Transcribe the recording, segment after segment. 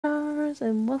guys,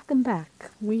 and welcome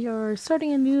back. We are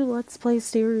starting a new Let's Play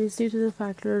series due to the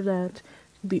factor that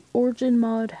the Origin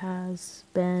mod has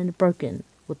been broken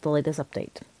with the latest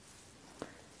update.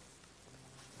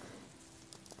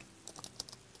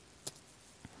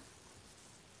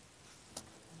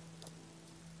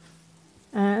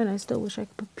 And I still wish I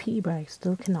could put P, but I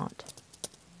still cannot.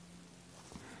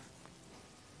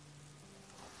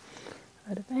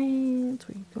 Advance,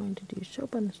 we're going to do show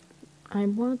bonus. I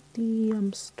want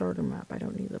the starter map, I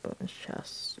don't need the bonus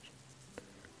chest.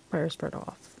 Fire spread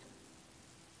off.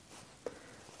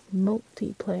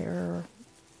 Multiplayer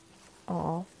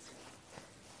off.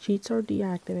 Cheats are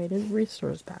deactivated.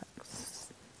 Resource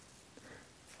packs.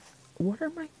 What are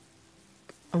my...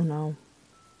 Oh no.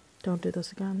 Don't do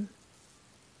this again.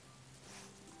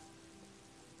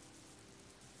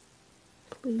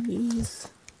 Please.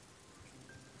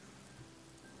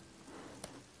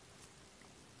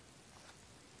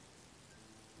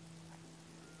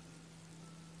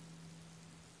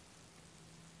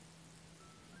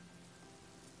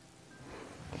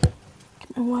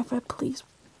 Get my Wi-Fi, please.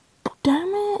 Damn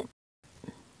it!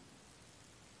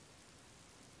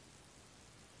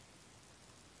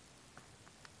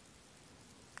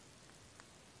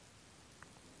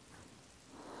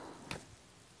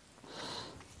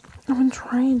 I've been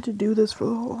trying to do this for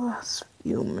the last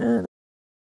few minutes.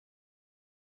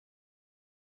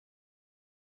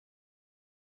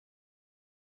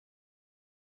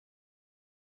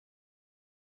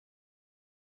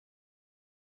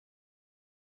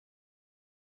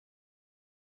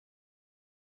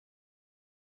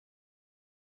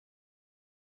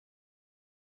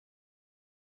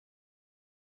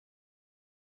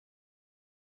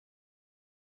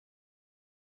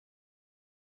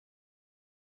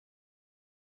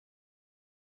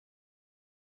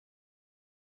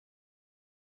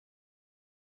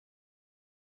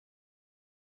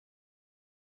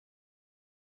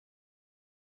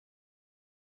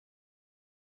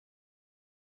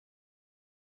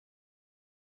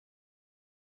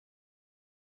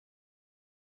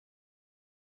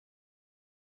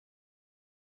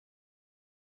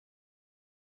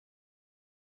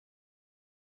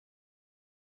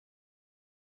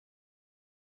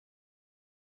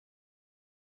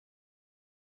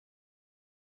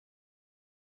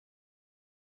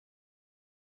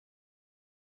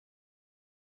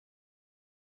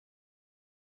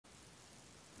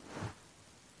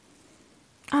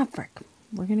 Ah, frick.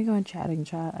 We're gonna go in chatting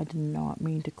chat. I did not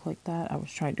mean to click that. I was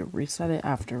trying to reset it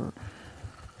after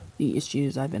the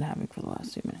issues I've been having for the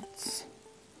last 2 minutes.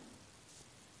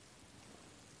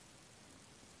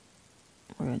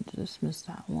 We're going to dismiss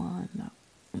that one. No.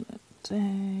 Let's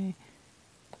say...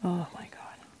 Oh my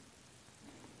god.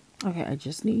 Okay, I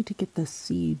just need to get the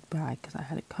seed back because I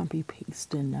had it copy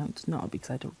pasted. Now it's not because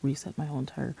I had to reset my whole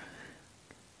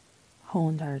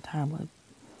entire tablet.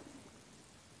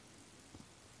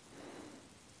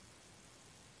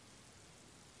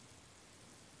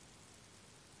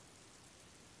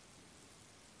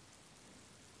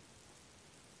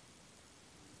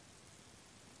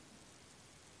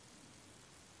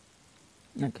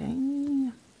 Okay.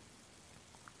 Come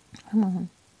on.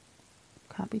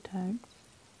 Copy tags.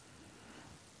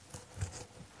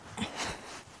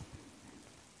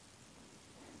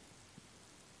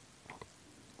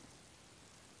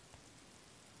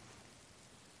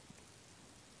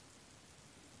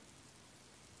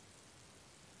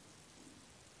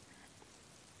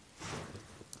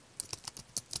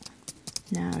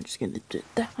 Now I'm just gonna do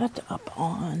that up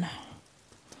on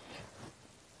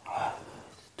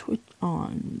Twitch,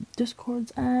 on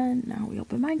Discords, and now we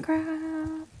open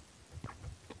Minecraft.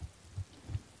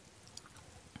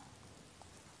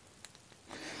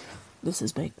 This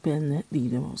has been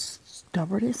the most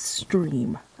stubbornest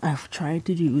stream I've tried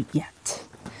to do yet.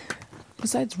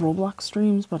 Besides Roblox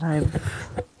streams, but I've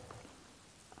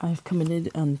committed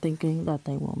on thinking that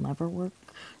they will never work.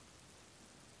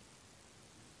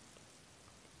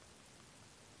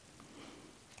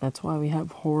 That's why we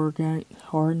have horror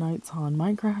nights on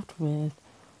Minecraft with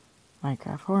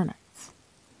Minecraft Horror Nights.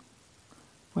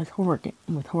 With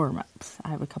horror maps. I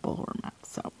have a couple horror maps,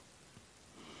 so.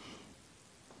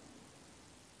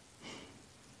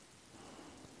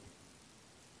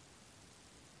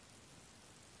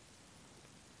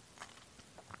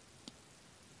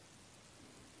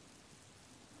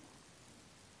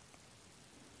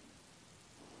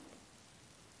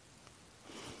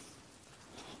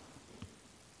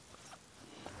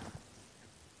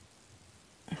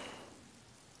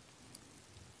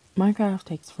 Minecraft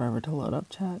takes forever to load up,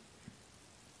 chat.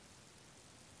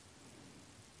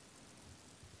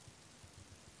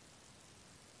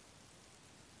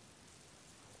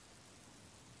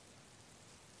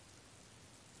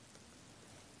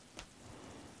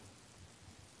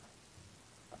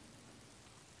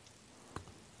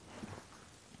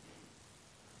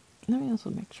 Let me also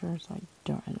make sure so I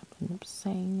don't end up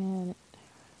saying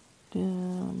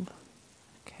it.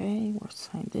 Okay, we're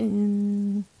signed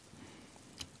in.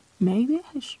 Maybe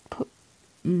I should put...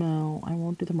 No, I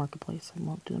won't do the marketplace. I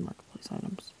won't do the marketplace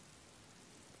items.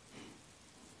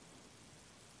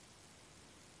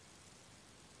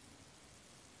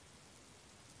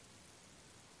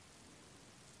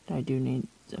 I do need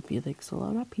a few things to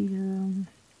load up here.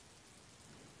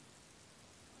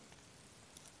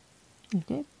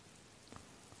 Okay.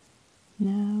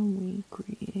 Now we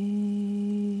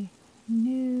create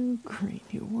new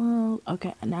world.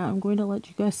 Okay, now I'm going to let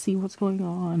you guys see what's going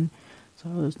on. So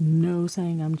there's no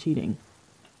saying I'm cheating.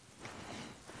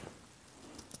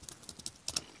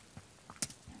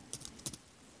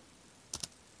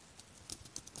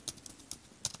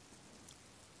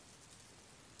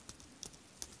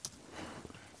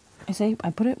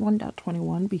 I put it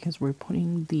 1.21 because we're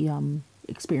putting the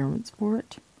experiments for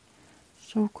it.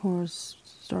 Show course,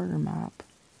 starter map,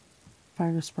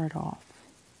 fire spread off,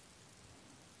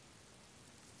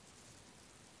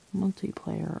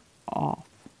 multiplayer off.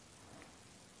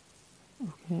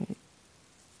 Okay.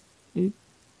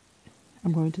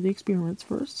 I'm going to the experiments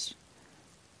first.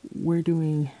 We're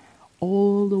doing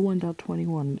all the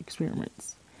 1.21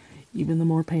 experiments, even the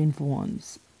more painful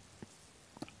ones.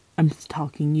 I'm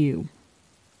talking you.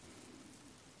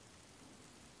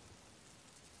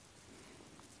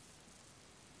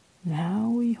 Now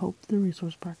we hope the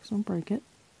resource packs don't break it.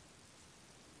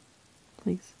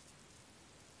 Please.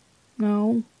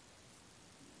 No.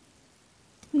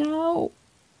 No.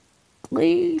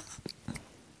 Please.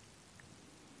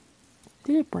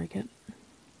 Did it break it?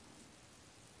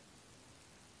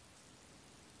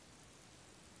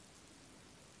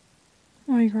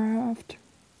 Minecraft.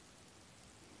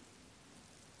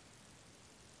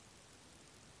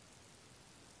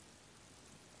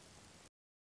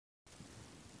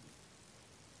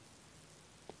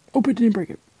 Oh, but it didn't break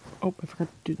it. Oh, I forgot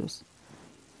to do this.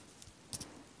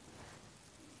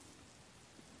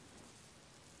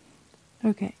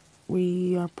 Okay,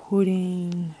 we are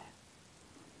putting...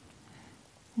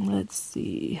 Let's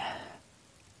see.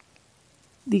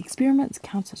 The experiments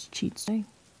counts as cheats, eh?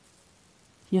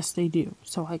 Yes, they do.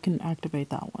 So I can activate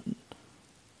that one.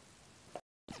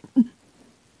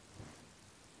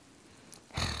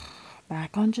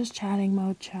 Back on just chatting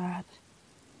mode, chat.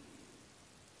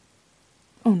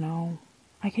 Oh no.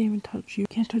 I can't even touch you.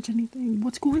 Can't touch anything.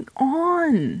 What's going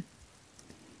on?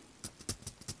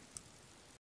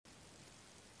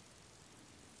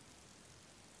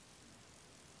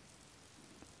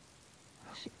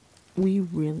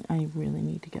 I really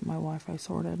need to get my Wi-Fi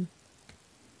sorted.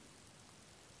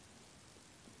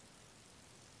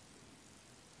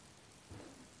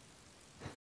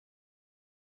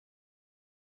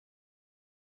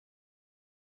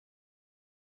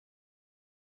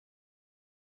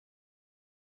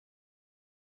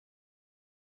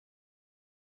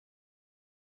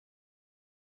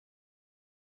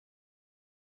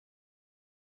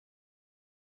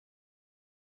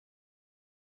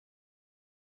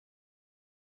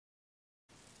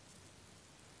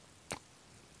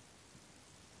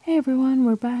 Hey everyone,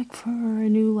 we're back for a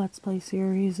new Let's Play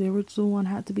series. The original one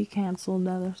had to be cancelled,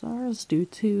 others ours, due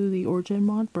to the Origin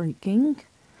mod breaking.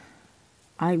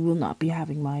 I will not be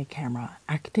having my camera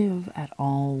active at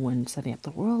all when setting up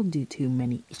the world due to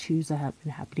many issues that have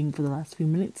been happening for the last few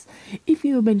minutes. If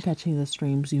you have been catching the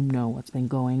streams, you know what's been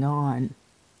going on.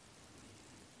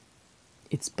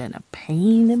 It's been a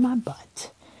pain in my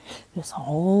butt. This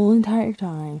whole entire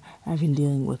time, I've been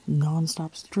dealing with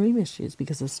non-stop stream issues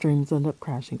because the streams end up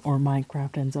crashing or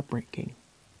Minecraft ends up breaking.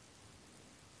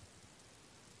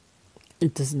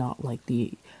 It does not like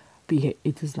the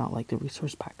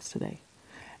resource packs today.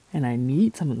 And I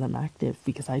need some of them active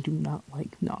because I do not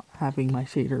like not having my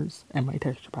shaders and my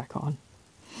texture pack on.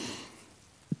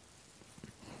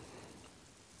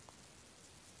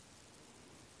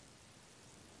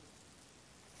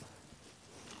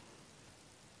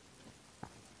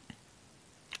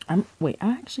 I'm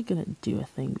actually gonna do a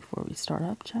thing before we start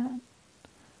up, chat.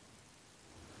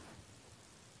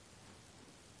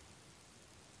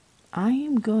 I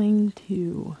am going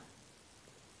to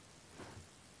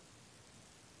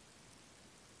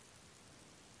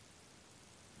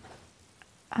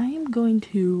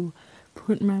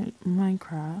put my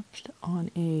Minecraft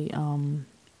on a I'm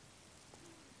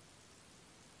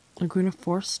going to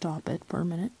force stop it for a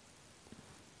minute.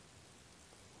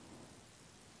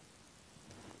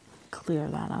 Clear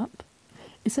that up.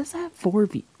 It says I have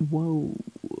 4V. Whoa.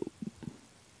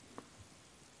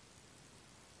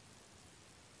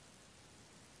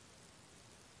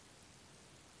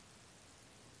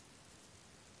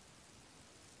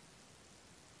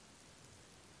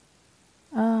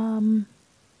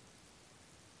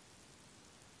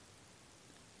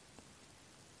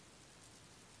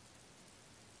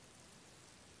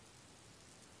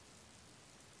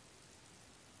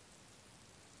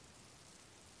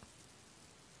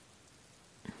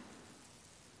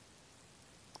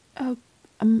 Oh,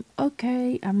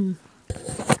 okay.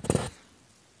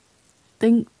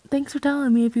 Thanks for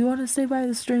telling me. If you want to stay by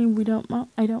the stream,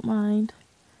 I don't mind.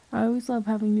 I always love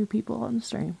having new people on the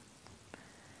stream.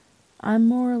 I'm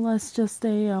more or less just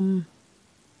I'm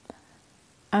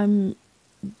I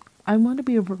want to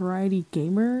be a variety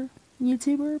gamer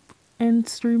YouTuber and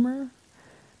streamer,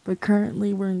 but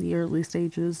currently we're in the early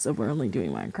stages, so we're only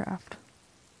doing Minecraft.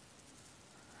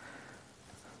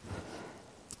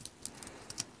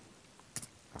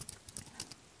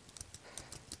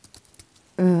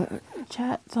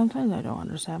 Chat, sometimes I don't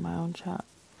understand my own chat.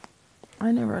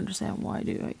 I never understand why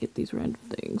do I get these random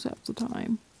things half the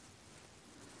time.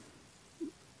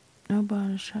 No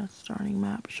bonus chat starting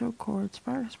map, show chords,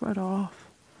 fire spread off,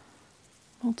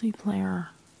 multiplayer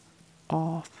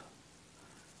off.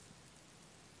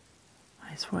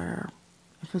 I swear,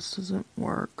 if this doesn't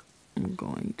work, I'm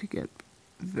going to get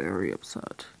very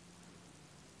upset.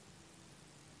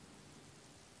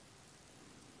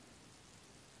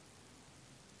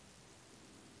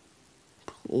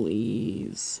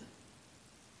 Please.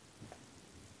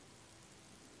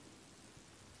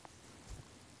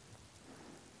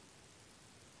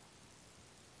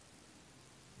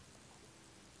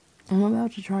 I'm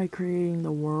about to try creating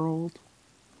the world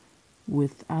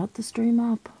without the stream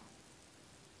up.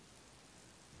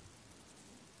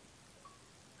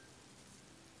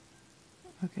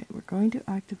 Okay, we're going to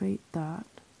activate that.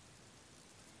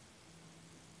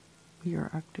 We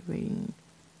are activating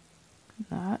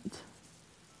that.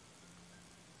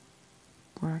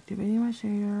 We're activating my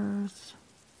shaders.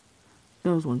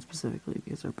 Those ones specifically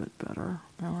because they're a bit better.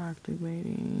 Now we're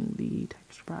activating the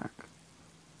texture pack.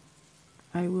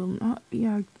 I will not be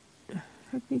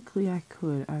technically I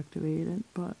could activate it,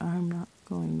 but I'm not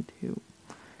going to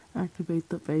activate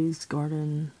the phase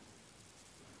garden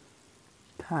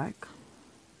pack.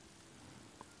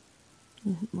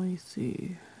 Let me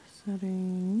see.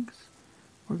 Settings.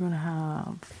 We're gonna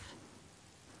have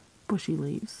bushy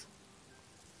leaves.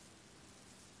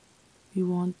 We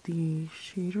want the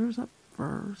shaders up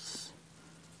first.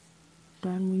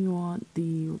 Then we want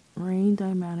the rain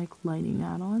dynamic lighting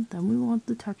add-on. Then we want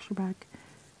the texture pack.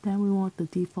 Then we want the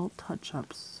default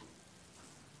touch-ups.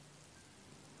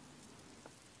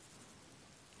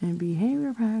 And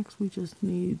behavior packs, we just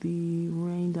need the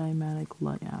rain dynamic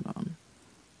light add-on.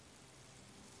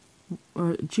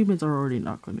 Achievements are already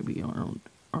not going to be earned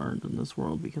in this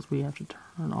world because we have to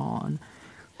turn on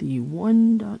the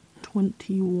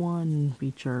 1.21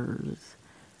 features.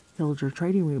 Villager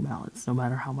trading rebalance, no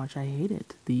matter how much I hate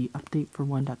it. The update for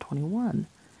 1.21.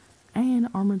 And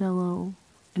armadillo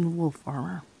and wolf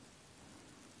armor.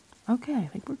 Okay, I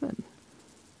think we're good.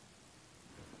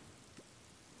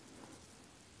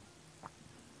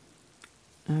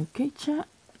 Okay, chat.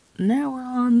 Now we're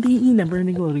on the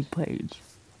never-ending loading page.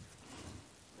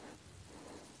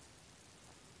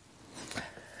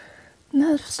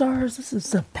 Now, stars, this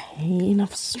is the pain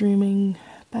of streaming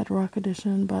Bedrock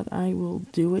Edition, but I will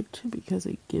do it because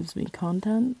it gives me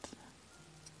content.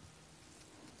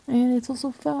 And it's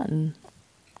also fun.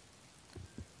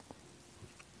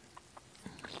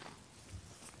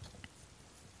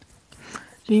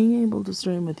 Being able to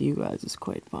stream with you guys is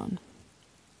quite fun.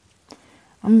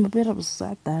 I'm a bit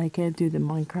upset that I can't do the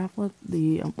Minecraft,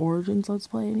 Origins Let's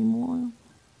Play anymore.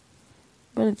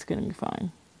 But it's gonna be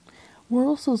fine. We're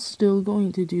also still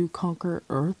going to do Conquer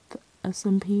Earth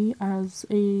SMP as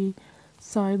a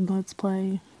side Let's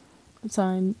Play.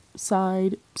 Side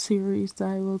series that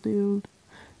I will do.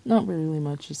 Not really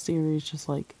much a series, just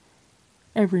like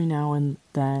every now and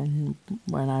then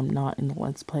when I'm not in the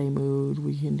Let's Play mood,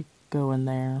 we can go in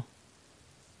there.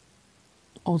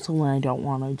 Also when I don't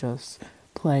want to just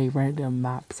play random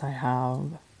maps I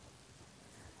have,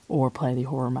 or play the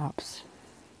horror maps,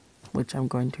 which I'm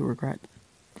going to regret.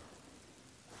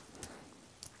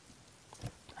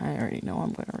 I already know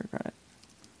I'm going to regret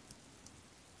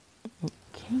it.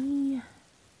 Okay.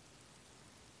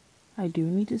 I do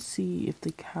need to see if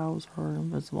the cows are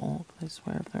invisible, because I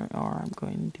swear if they are, I'm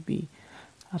going to be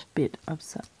a bit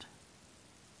upset.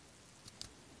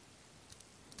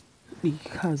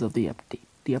 Because of the update.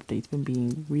 The update's been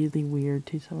being really weird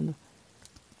to some of the...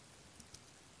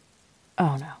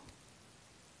 Oh no.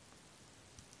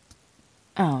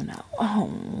 Oh no.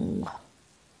 Oh.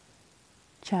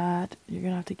 Chat, you're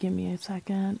gonna have to give me a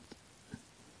second.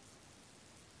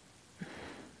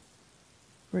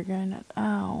 We're gonna...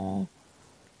 Ow.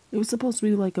 It was supposed to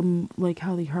be like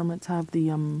how the hermits have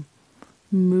the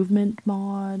movement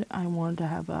mod. I wanted to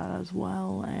have that as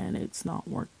well, and it's not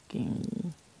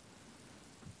working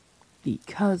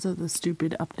because of the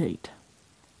stupid update.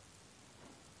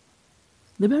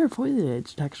 The better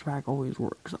foliage texture pack always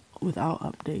works without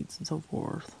updates and so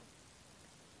forth.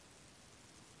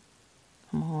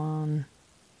 Come on.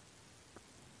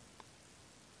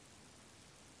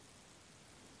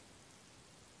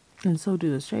 And so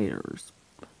do the shaders.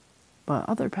 But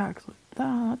other packs like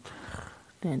that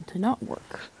tend to not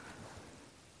work.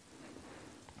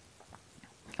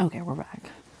 Okay, we're back.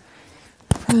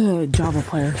 Java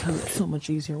players have it so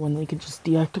much easier when they can just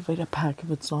deactivate a pack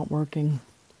if it's not working.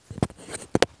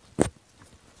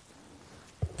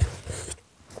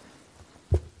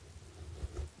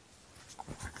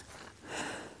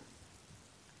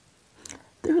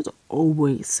 There's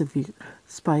always severe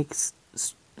spikes,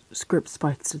 script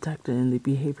spikes detected in the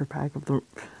behavior pack of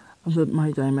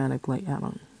my dynamic light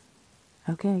add-on.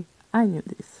 Okay, I knew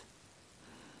this.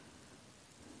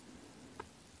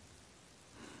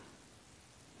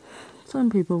 Some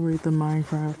people read the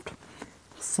Minecraft.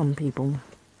 Some people.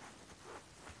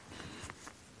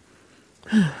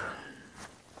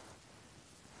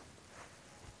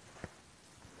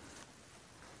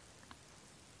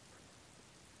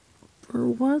 For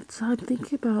what? I'm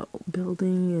thinking about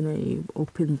building in a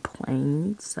open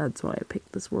plains. That's why I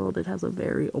picked this world. It has a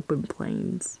very open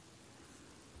plains.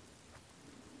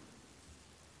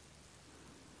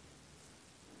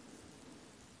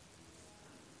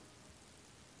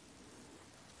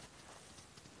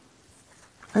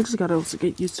 I just gotta also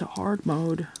get used to hard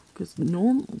mode, because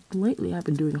lately I've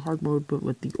been doing hard mode, but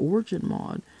with the origin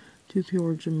mod, due to the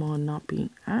origin mod not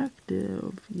being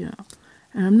active,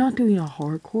 and I'm not doing a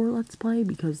hardcore let's play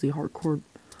because the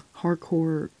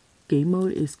hardcore game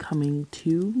mode is coming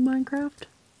to Minecraft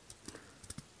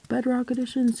Bedrock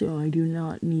Edition, so I do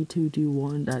not need to do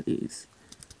one that is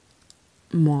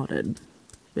modded,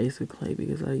 basically,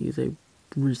 because I use a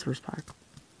resource pack.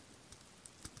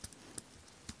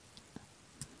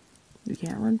 We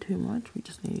can't run too much, we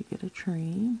just need to get a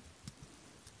tree.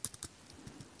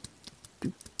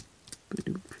 Doop,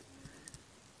 doop.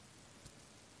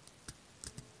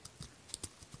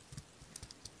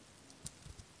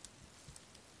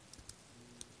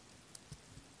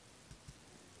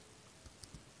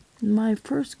 My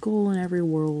first goal in every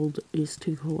world is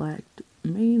to collect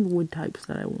main wood types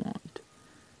that I want.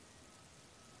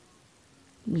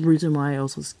 The reason why I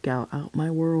also scout out my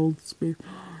worlds,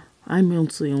 I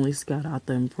mostly only scout out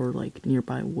them for like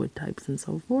nearby wood types and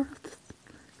so forth.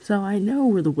 So I know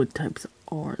where the wood types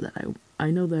are that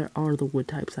I know there are the wood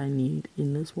types I need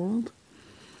in this world,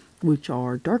 which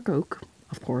are dark oak,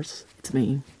 of course, it's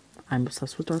me. I'm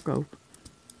obsessed with dark oak.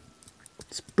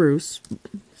 Spruce.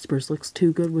 Spruce looks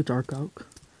too good with dark oak.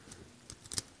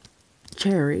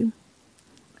 Cherry.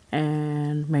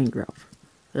 And mangrove.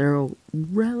 They're all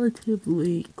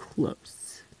relatively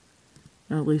close.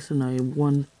 At least in a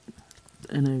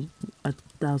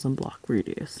 1,000 block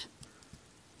radius.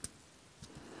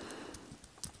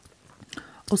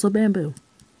 Also bamboo.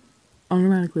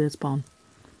 Automatically at spawn.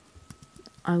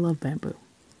 I love bamboo.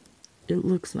 It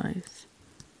looks nice.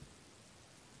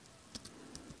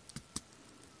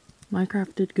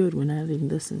 Minecraft did good when adding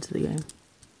this into the game.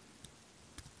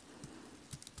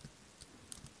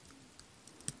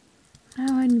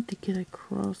 Now I need to get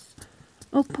across...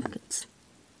 Oh, pumpkins.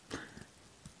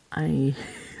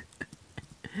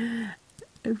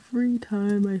 Every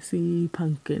time I see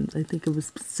pumpkins, I think of a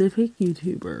specific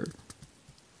YouTuber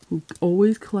who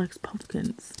always collects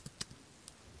pumpkins.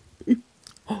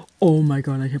 Oh my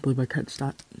god, I can't believe I catch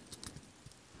that.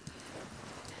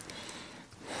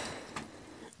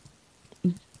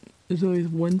 There's always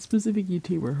one specific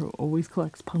YouTuber who always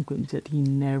collects pumpkins, yet he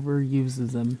never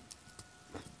uses them.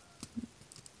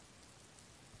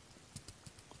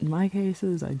 In my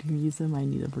cases, I do use them, I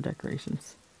need them for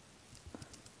decorations.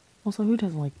 Also, who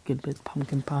doesn't like a good bit of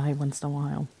pumpkin pie once in a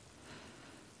while?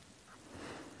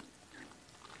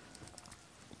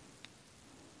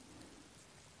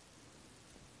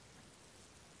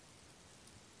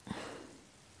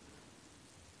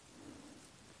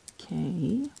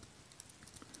 Okay.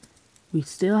 We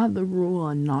still have the rule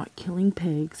on not killing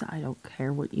pigs. I don't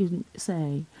care what you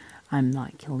say. I'm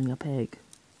not killing a pig.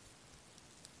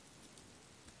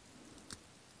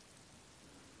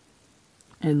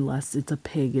 Unless it's a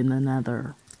pig in the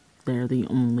nether. They're the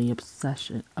only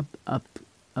obsession.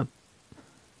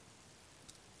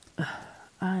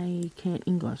 I can't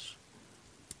English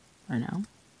right now.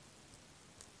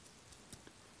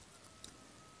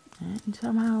 And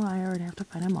somehow I already have to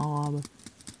fight a mob.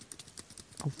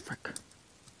 Oh, frick.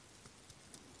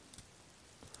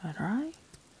 Is that right?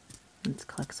 Let's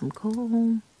collect some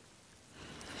coal.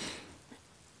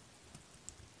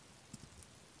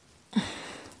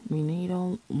 We need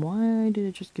all... Why did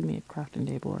it just give me a crafting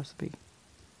table recipe?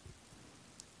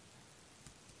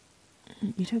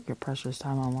 You took your precious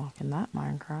time unlocking that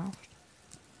Minecraft.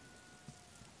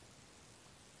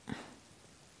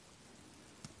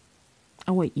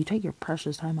 Oh wait, you take your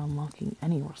precious time unlocking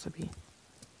any recipe.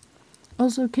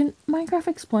 Also, can Minecraft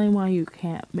explain why you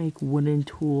can't make wooden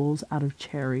tools out of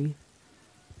cherry?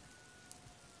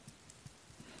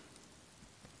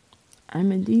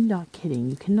 I'm indeed not kidding.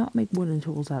 You cannot make wooden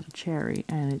tools out of cherry,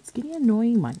 and it's getting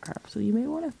annoying, Minecraft, so you may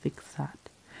want to fix that.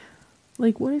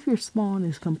 Like, what if your spawn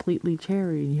is completely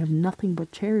cherry and you have nothing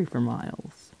but cherry for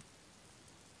miles?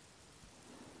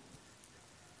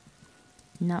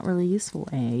 Not really useful,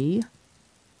 eh?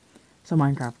 So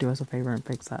Minecraft, do us a favor and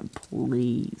fix that,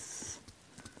 please.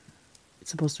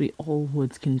 It's supposed to be all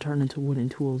woods can turn into wooden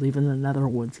tools. Even the nether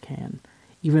woods can.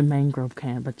 Even mangrove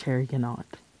can, but cherry cannot.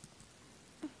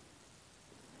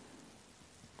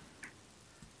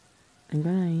 I'm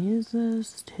gonna use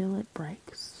this till it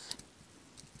breaks.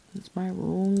 It's my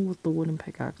rule with the wooden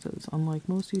pickaxes. Unlike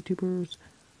most YouTubers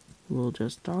who will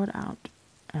just throw it out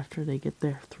after they get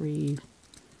their 3.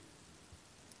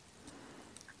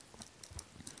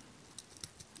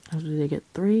 After they get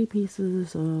 3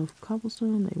 pieces of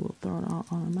cobblestone, they will throw it out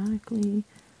automatically.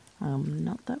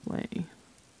 Not that way.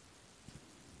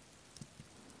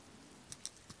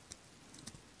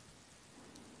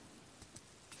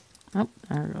 Oh,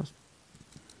 there it goes.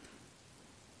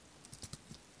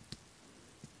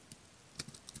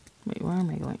 Wait, where am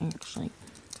I going? Actually,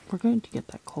 we're going to get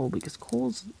that coal because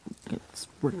coal gets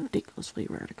ridiculously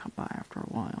rare to come by after a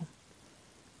while.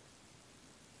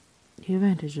 The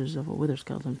advantages of a wither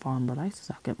skeleton farm, but I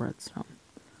suck at redstone.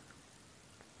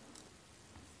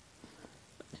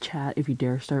 Chat, if you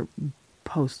dare start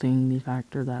posting the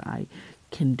factor that I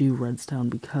can do redstone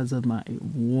because of my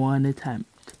one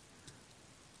attempt.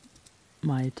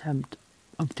 My attempt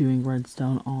of doing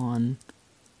redstone on...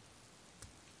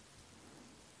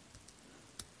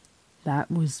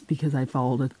 That was because I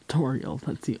followed a tutorial.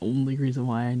 That's the only reason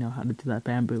why I know how to do that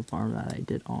bamboo farm that I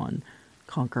did on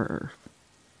Conquer Earth.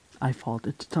 I followed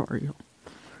a tutorial.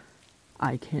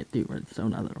 I can't do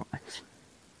redstone otherwise.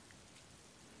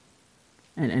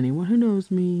 And anyone who knows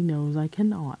me knows I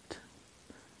cannot.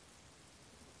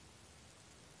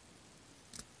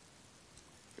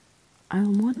 I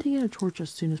want to get a torch as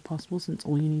soon as possible, since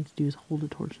all you need to do is hold a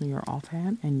torch in your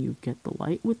offhand and you get the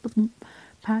light with the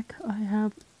pack I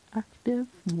have active.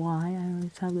 Why I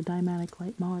always have the Dynamic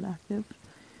Light mod active.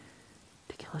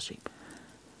 To kill a sheep.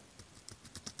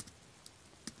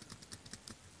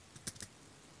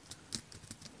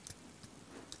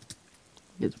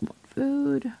 Gets 1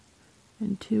 food,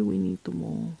 and 2 we need the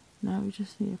wool. Now we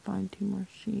just need to find 2 more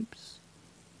sheeps.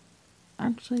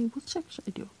 Actually, let's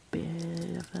actually do a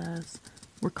bit of this.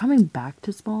 We're coming back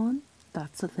to spawn.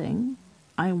 That's the thing.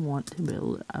 I want to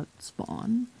build at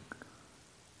spawn.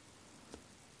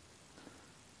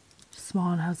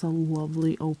 Spawn has a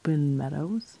lovely open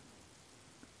meadows.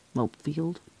 Well,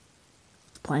 field.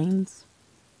 Plains.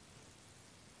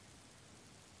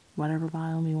 Whatever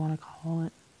biome you want to call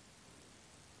it.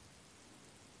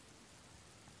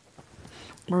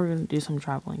 We're going to do some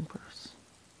traveling first.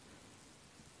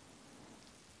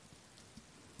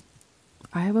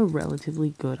 I have a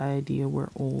relatively good idea where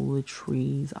all the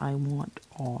trees I want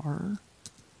are.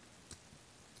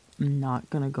 I'm not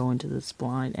going to go into this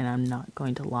blind, and I'm not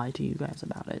going to lie to you guys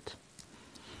about it.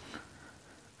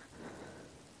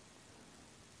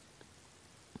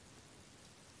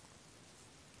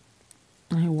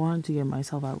 I wanted to give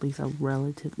myself at least a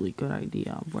relatively good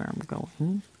idea of where I'm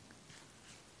going.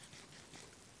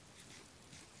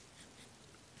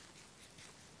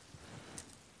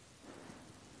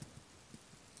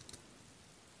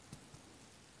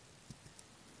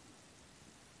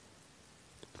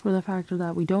 For the factor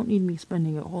that we don't need me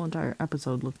spending a whole entire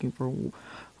episode looking for...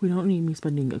 We don't need me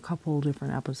spending a couple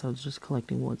different episodes just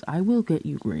collecting woods. I will get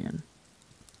you Gran.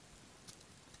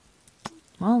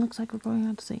 Well, looks like we're going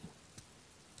out to sea.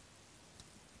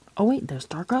 Oh wait, there's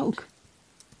dark oak.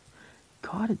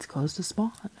 God, it's close to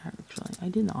spawn, actually. I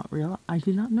did not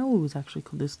know it was actually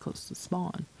this close to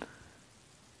spawn.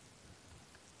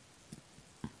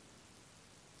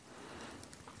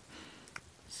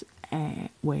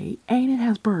 Wait, and it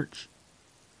has birch.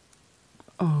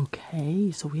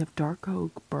 Okay, so we have dark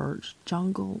oak, birch,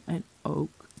 jungle, and oak,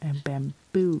 and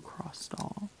bamboo crossed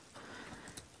off.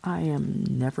 I am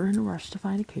never in a rush to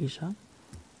find acacia.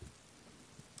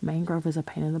 Mangrove is a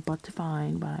pain in the butt to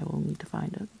find, but I will need to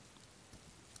find it.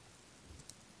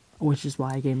 Which is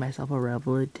why I gave myself a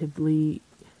relatively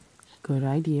good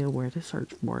idea where to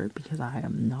search for it, because I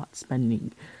am not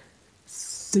spending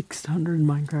 600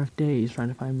 Minecraft days trying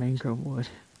to find mangrove wood.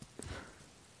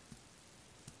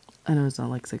 I know it's not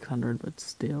like 600, but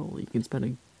still, you can spend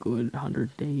a good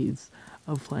 100 days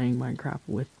of playing Minecraft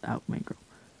without Minecraft.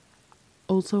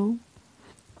 Also,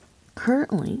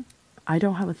 currently, I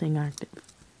don't have a thing active.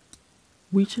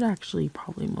 We should actually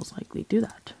probably most likely do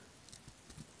that.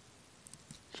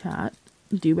 Chat,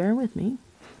 do bear with me.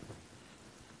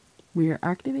 We are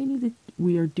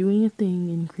doing a thing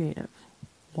in creative.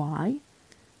 Why?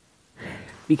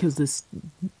 Because this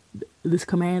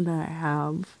command that I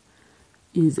have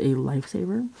is a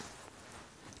lifesaver,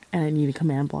 and I need a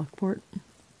command block for it.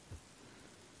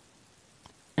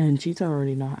 And she's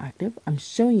already not active. I'm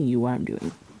showing you what I'm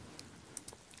doing.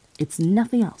 It's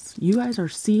nothing else. You guys are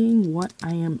seeing what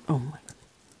I am. Oh my god.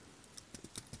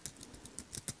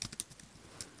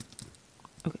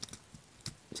 Okay.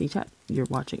 See, chat? You're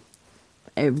watching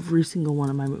every single one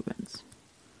of my movements.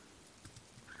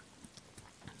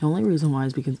 The only reason why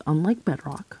is because unlike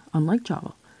Bedrock, unlike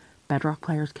Java, Bedrock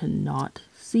players cannot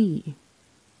see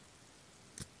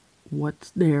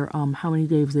what's their how many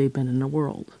days they've been in the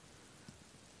world.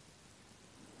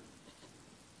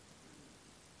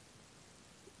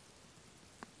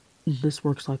 This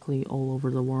works likely all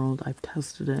over the world. I've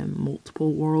tested it in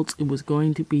multiple worlds. I was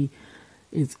going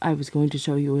to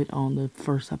show you it on the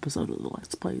first episode of the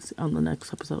Let's Play, on the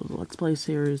next episode of the Let's Play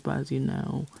series, but as you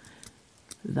know,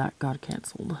 that got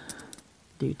cancelled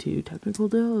due to technical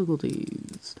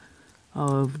difficulties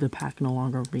of the pack no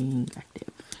longer being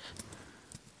active.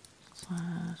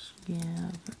 /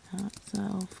 give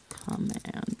 @self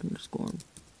command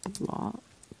 _block.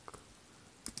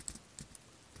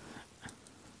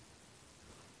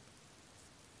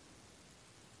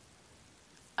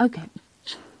 Okay.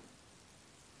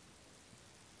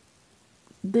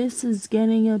 This is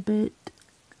getting a bit...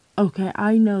 Okay,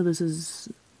 I know this is...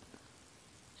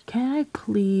 Can I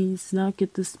please not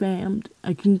get this spammed?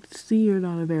 I can see you're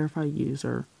not a verified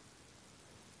user.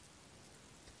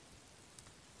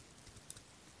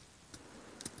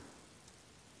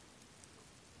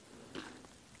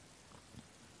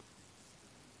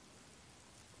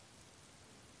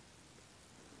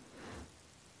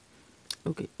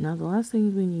 Okay, now the last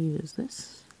thing we need is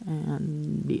this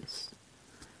and this.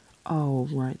 Oh,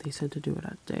 right, they said to do it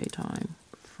at daytime.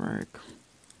 Frick.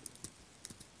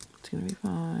 It's gonna be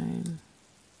fine.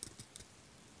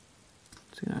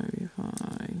 It's gonna be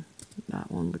fine. That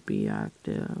one would be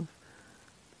active.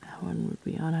 That one would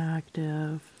be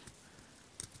inactive.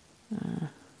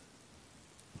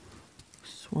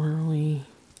 Swirly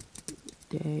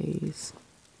days.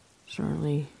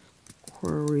 Swirly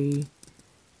query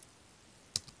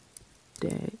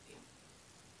day.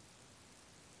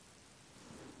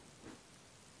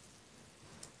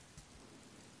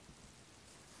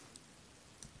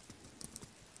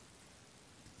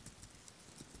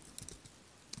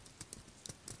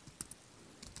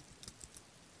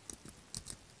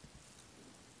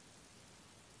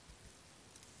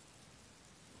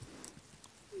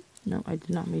 No, I did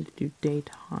not mean to do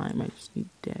daytime. I just need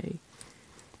day.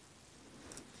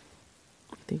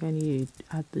 I think I need to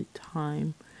add the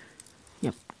time.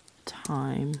 Yep,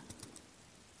 time.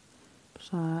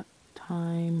 So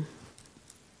time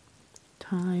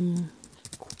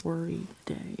query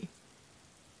day.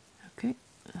 Okay,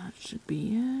 that should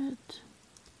be it.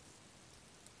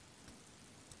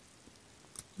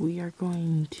 We are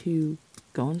going to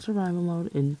go in survival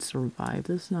mode and survive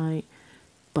this night,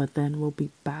 but then we'll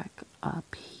be back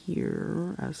up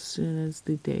here as soon as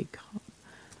the day comes.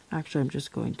 Actually, I'm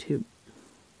just going to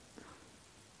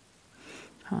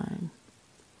time.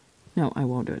 No, I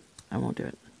won't do it. I won't do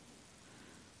it.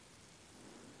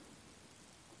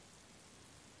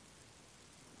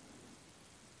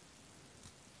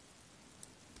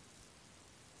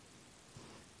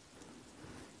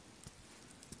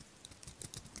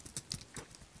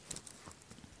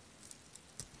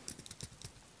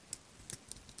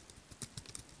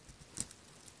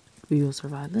 We will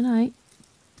survive the night.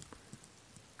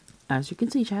 As you can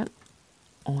see, chat,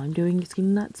 all I'm doing is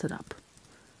getting that set up.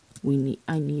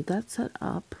 I need that set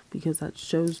up because that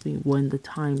shows me when the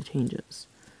time changes.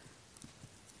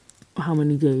 How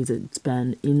many days it's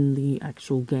been in the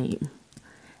actual game.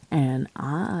 And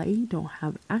I don't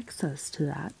have access to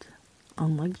that,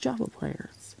 unlike Java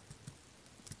players.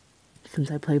 Since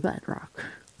I play Bedrock.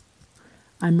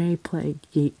 I may play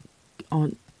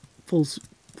on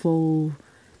full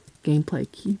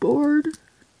gameplay keyboard,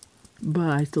 but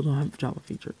I still don't have Java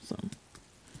features, so.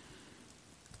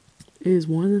 It is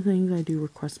one of the things I do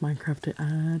request Minecraft to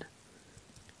add.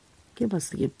 Give us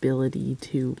the ability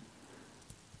to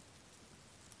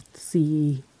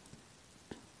see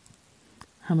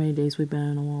how many days we've been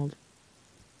in the world.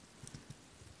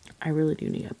 I really do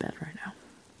need a bed right now.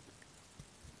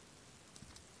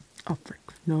 Oh, frick.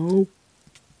 No.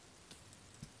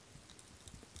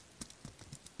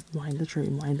 Mind the tree,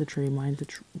 mind the tree, mind the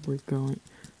tree. We're going.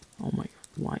 Oh my god.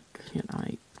 Why can't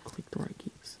I click the right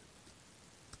keys?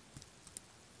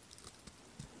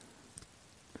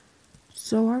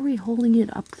 So are we holding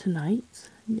it up tonight?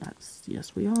 Yes,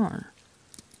 yes we are.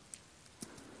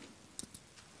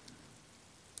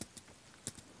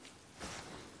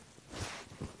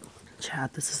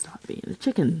 Chat, this is not being a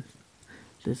chicken.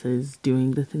 This is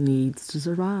doing the thing needs to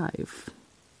survive.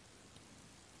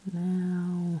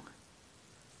 Now,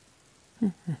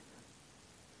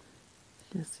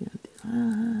 just gonna do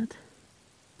that.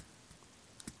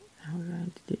 Now we're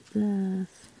going to do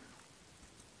this.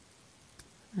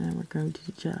 And we're going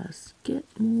to just get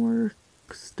more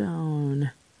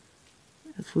stone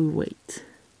as we wait.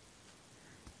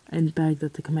 And beg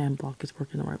that the command block is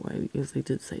working the right way, because they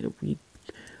did say to read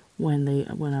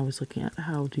when I was looking at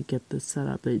how to get this set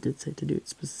up, they did say to do it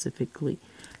specifically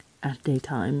at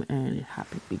daytime, and it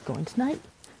happened to be going tonight.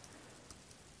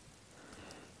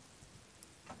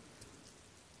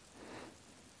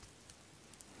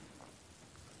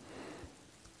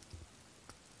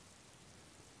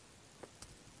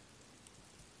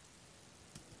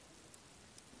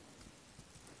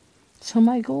 So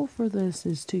my goal for this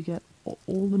is to get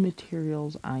all the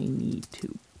materials I need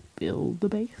to build the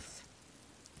base,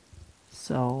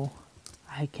 so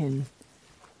I can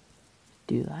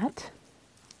do that,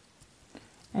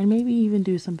 and maybe even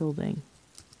do some building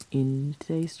in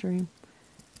today's stream.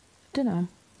 Dunno.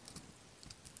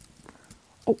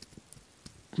 Oh,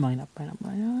 mine up, mine up,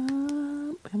 mine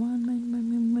up. Come on, mine, mine,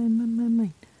 mine, mine, mine, mine,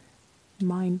 mine.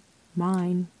 Mine,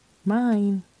 mine,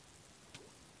 mine.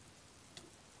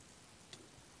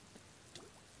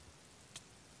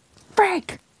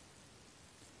 Frick!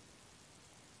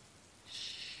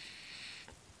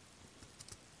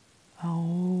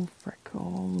 Oh, frick. Oh,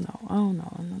 no. Oh,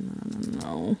 no, no, no, no,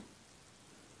 no.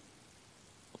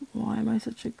 Why am I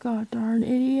such a goddamn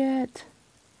idiot?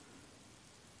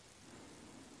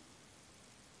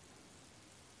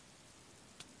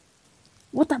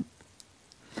 What the?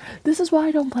 This is why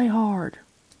I don't play hard.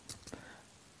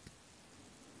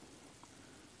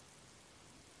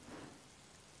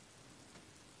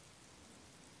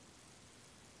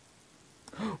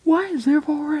 Why is there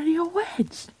already a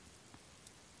wedge?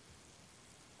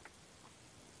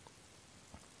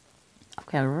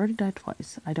 Okay, I've already died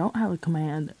twice. I don't have a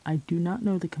command. I do not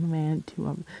know the command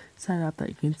to set up that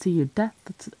you can see your death.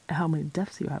 That's how many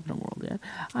deaths you have in the world yet.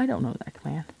 I don't know that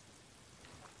command.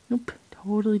 Nope,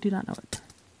 totally do not know it.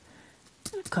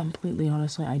 Completely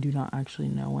honestly, I do not actually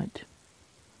know it.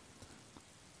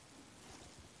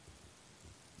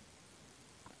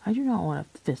 I do not want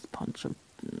a fist punch of...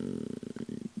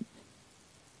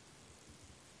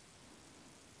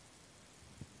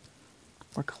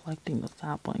 We're collecting the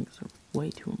saplings are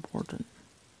way too important.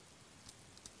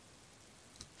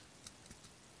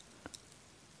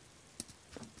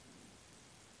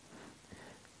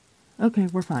 Okay,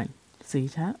 we're fine. See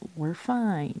that? We're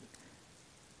fine.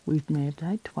 We may have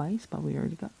died twice, but we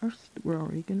already got our... We're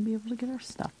already going to be able to get our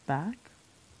stuff back.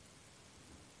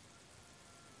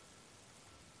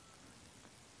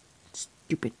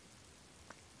 Stupid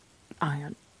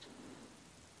iron.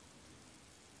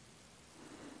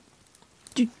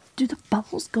 Do the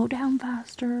bubbles go down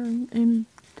faster in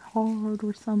hard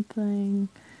or something?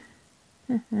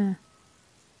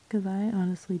 Because I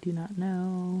honestly do not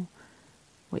know.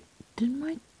 Wait, do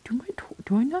I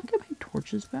not get my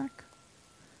torches back?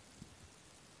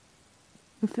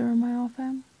 If they're in my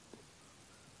offhand?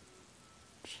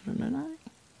 Shouldn't I?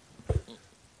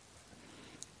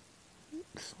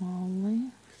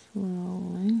 Slowly,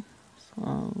 slowly,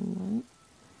 slowly,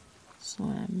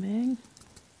 slamming.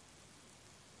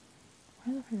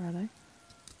 Where the heck are they?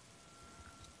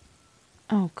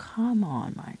 Oh, come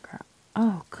on, Minecraft.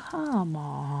 Oh, come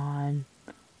on.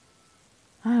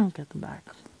 I don't get them back.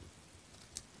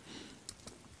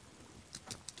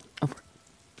 Oh,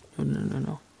 no, no, no,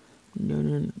 no. No,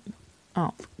 no, no.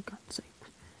 Oh, for God's sake.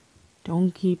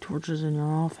 Don't keep torches in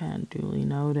your offhand, duly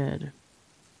noted.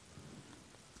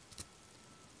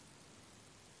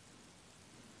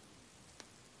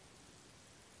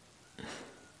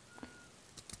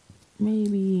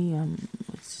 Maybe,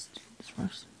 let's do this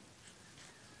first.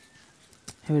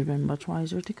 It would have been much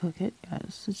wiser to cook it.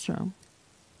 Yes, it's true.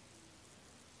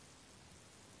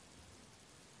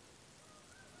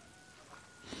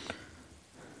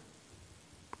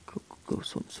 Go,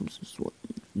 swim.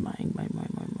 Mine.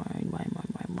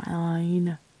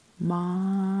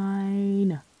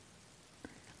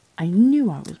 I knew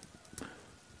I was...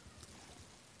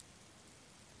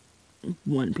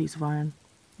 One piece of iron.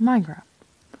 Minecraft.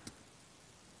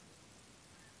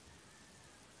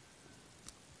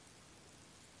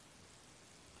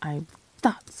 I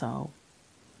thought so.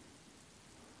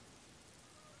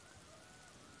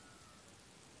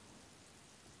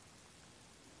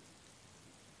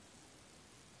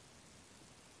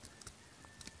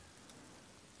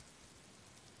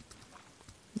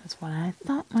 That's what I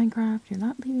thought, Minecraft. You're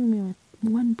not leaving me with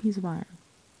one piece of iron.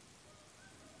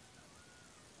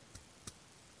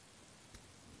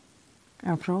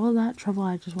 After all that trouble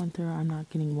I just went through, I'm not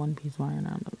getting one piece of iron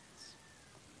out of this.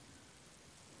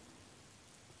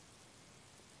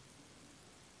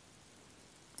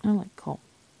 I like coal.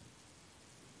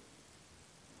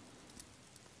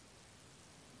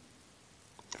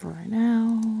 For right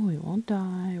now, we won't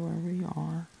die where we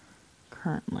are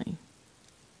currently.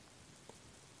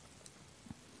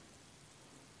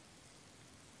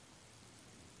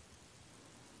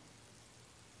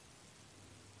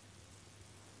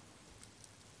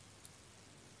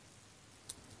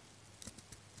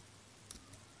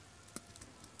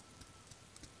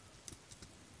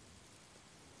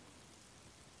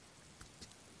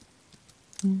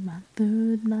 My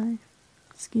third life,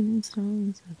 skin and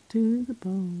stones up to the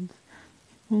bones.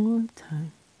 More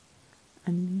time,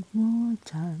 I need more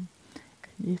time.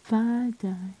 And if I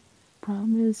die,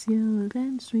 promise you'll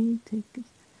eventually take it.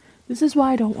 This is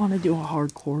why I don't want to do a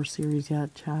hardcore series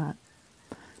yet, chat.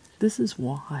 This is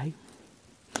why.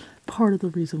 Part of the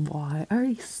reason why. I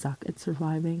already suck at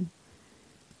surviving.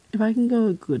 If I can go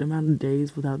a good amount of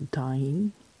days without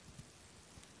dying,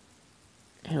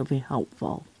 it'll be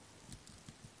helpful.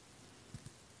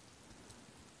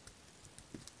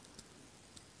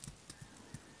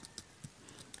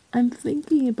 I'm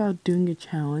thinking about doing a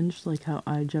challenge like how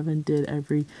iJevin did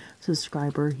every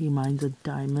subscriber he mines a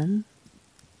diamond.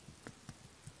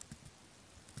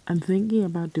 I'm thinking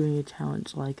about doing a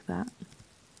challenge like that.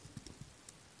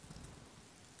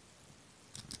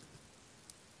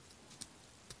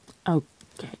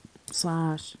 Okay,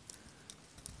 slash.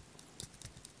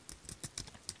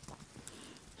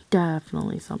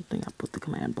 Definitely something up with the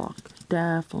command block.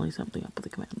 Definitely something up with the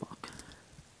command block.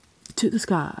 To the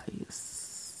skies.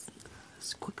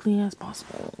 As quickly as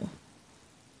possible.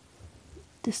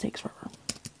 This takes forever.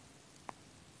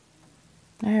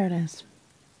 There it is.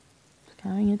 It's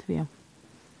coming into view.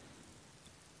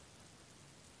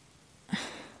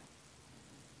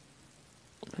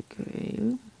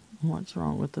 Okay. What's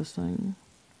wrong with this thing?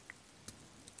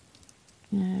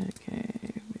 Okay,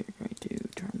 we're going to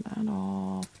turn that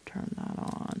off, turn that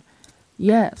on.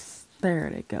 Yes, there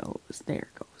it goes. There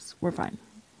it goes. We're fine.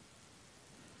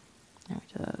 Now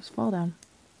we just fall down.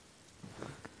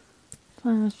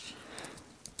 Flash.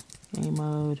 Game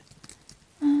mode.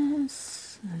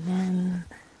 Yes. And then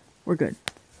we're good.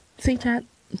 See, chat?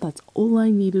 That's all I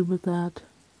needed with that.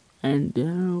 And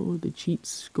now the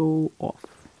cheats go off.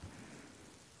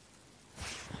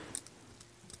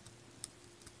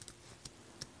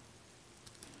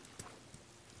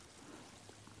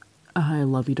 I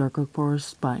love you, Dark Oak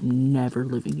Forest, but I'm never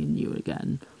living in you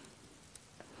again.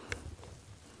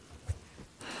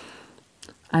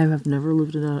 I have never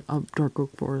lived in a Dark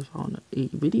Oak Forest on a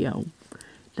video.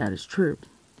 That is true.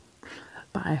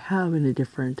 But I have in a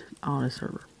different, on a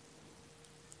server.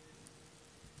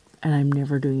 And I'm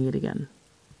never doing it again.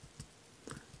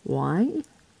 Why?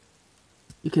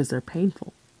 Because they're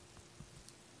painful.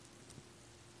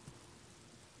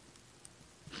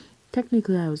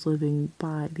 Technically, I was living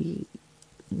by the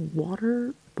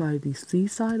water, by the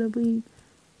seaside of the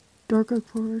Dark Oak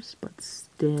Forest, but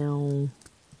still,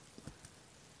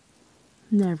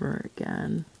 never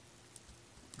again.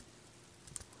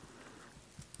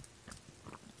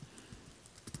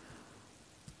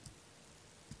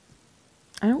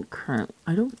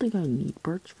 I don't think I need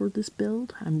birch for this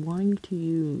build. I'm wanting to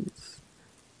use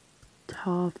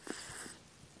tough.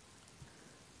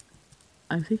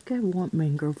 I think I want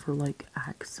mangrove for like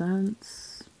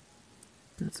accents.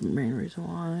 That's the main reason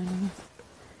why.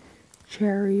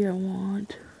 Cherry I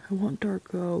want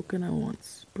dark oak, and I want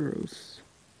spruce.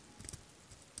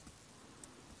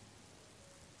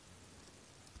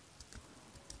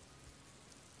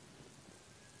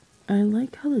 I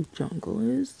like how the jungle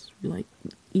is. Like,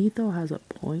 Etho has a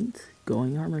point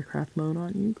going Hermitcraft mode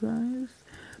on you guys.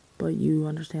 But you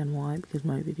understand why, because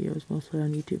my videos mostly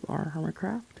on YouTube are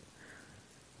Hermitcraft.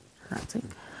 For that sake.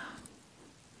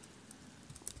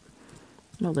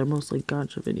 No, they're mostly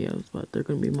gacha videos, but they're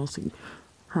going to be mostly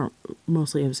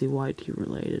MCYT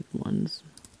related ones.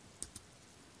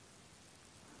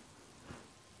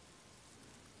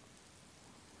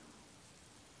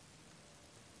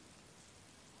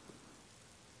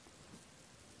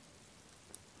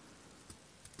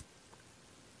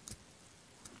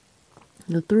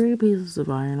 The 3 pieces of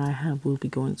iron I have will be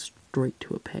going straight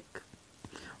to a pick.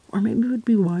 Or maybe it would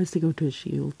be wise to go to a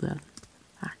shield then,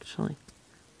 actually.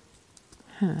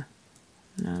 Huh.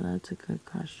 No, that's a good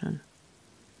question.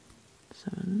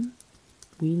 7.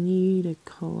 We need to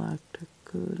collect a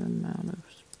good amount of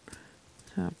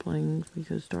saplings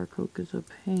because Dark Oak is a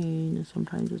pain and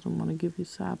sometimes doesn't want to give you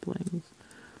saplings.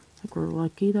 Like, we're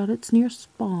lucky that it's near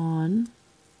spawn.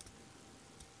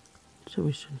 So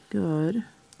we should be good.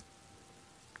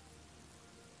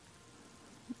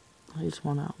 I just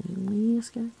want to at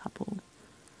least get a couple.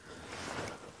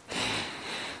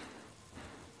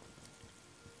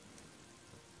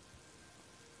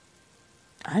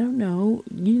 I don't know.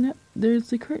 You know,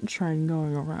 there's a current trend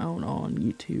going around on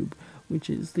YouTube, which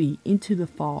is the Into the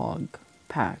Fog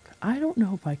pack. I don't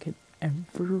know if I could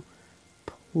ever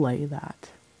play that.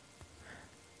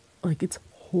 Like, it's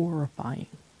horrifying.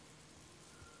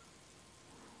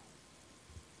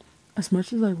 As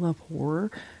much as I love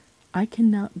horror, I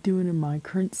cannot do it in my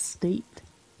current state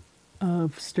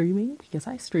of streaming because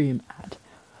I stream at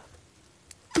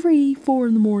 3, 4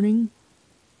 in the morning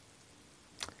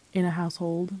in a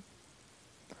household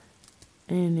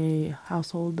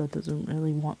that doesn't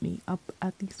really want me up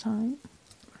at these times.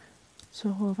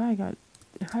 So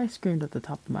if I screamed at the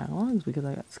top of my lungs because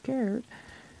I got scared,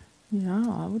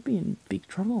 I would be in big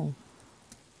trouble.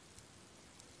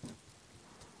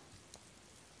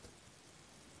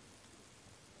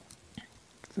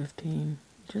 $15.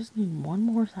 Just need one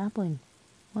more sapling.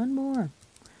 One more.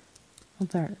 Oh,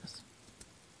 there it is.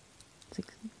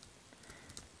 16.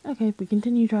 Okay, we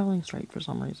continue traveling straight for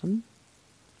some reason.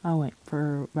 Oh wait,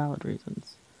 for valid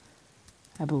reasons.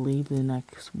 I believe the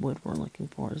next wood we're looking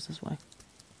for is this way.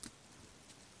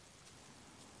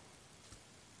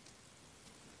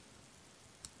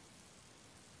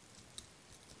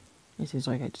 It seems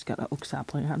like I just got an oak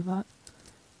sapling out of that.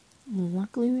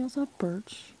 Luckily we also have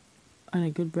birch. And a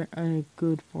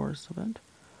good forest of it.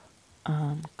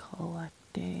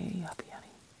 Collecting yuppie honey.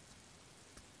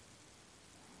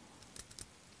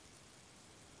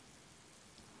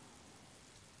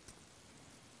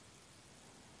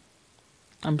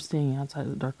 I'm staying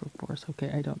outside the dark oak forest. Okay,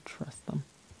 I don't trust them.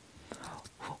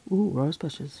 Ooh, rose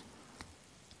bushes.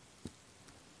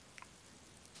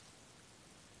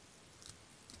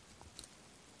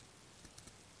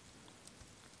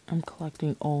 I'm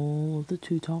collecting all of the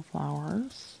two-tone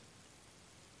flowers.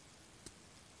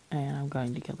 And I'm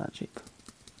going to kill that sheep.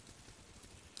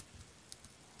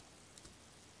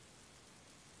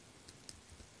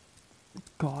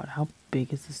 God, how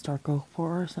big is this dark oak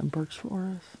forest and birch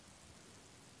forest?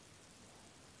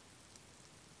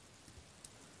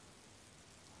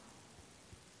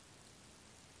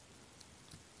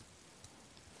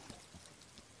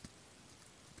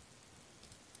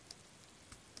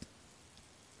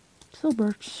 Still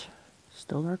birch,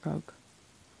 still dark oak.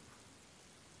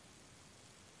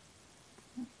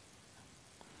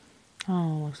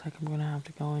 Oh, looks like I'm gonna have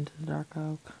to go into the dark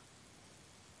oak.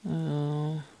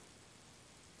 Oh,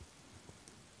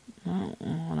 I don't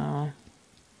wanna.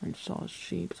 I just saw a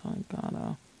sheep, so I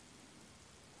gotta.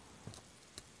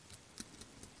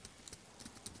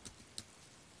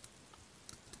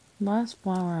 Last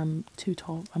flower I'm too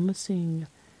tall. I'm missing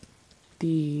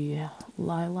the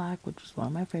lilac, which is one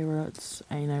of my favorites,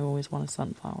 and I always want a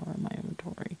sunflower in my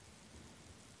inventory.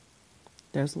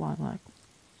 There's lilac.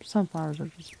 Sunflowers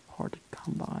are just hard to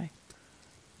come by.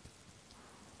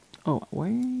 Oh,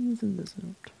 where isn't this?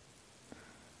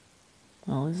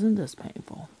 Well, isn't this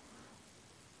painful?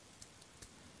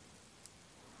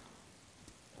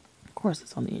 Of course,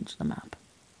 it's on the edge of the map.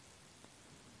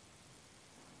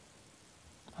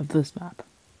 Of this map.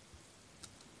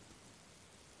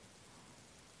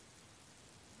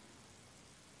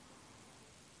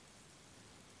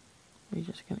 We're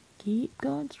just gonna keep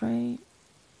going straight.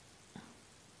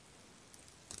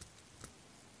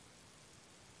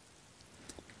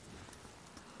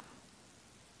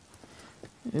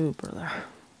 Ooh, brother.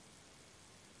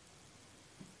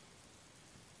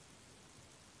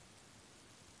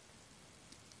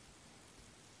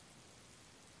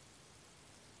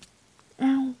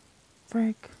 Ow.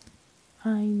 Frick.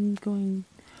 I'm going...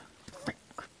 Frick.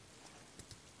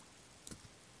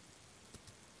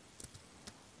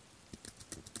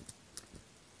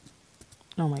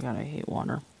 Oh my god, I hate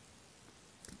water.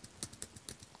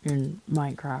 In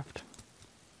Minecraft.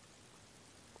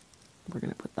 We're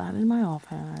gonna put that in my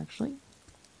offhand, actually.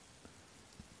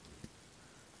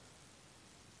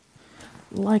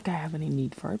 Like I have any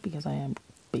need for it, because I am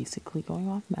basically going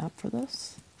off map for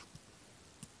this.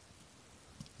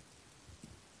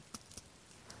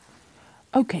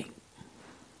 Okay.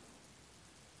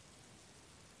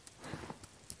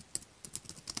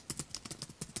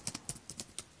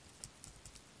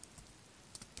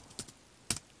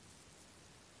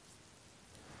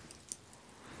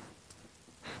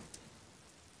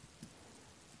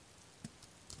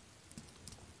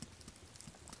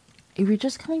 If you're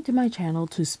just coming to my channel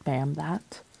to spam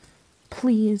that,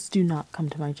 please do not come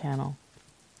to my channel.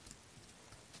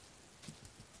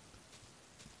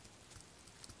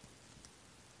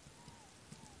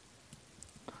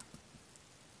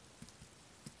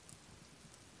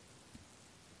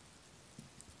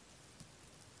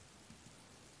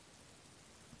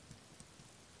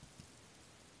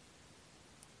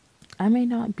 I may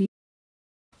not be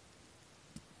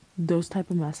those type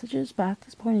of messages, but at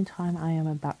this point in time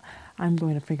I'm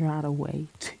going to figure out a way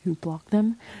to block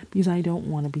them because I don't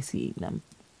want to be seeing them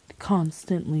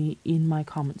constantly in my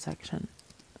comment section.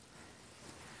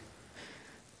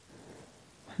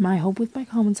 My hope with my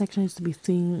comment section is to be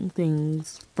seeing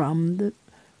things by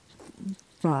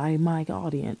my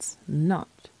audience, not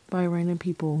by random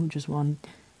people who just want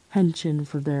attention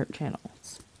for their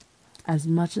channels. As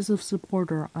much as a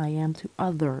supporter I am to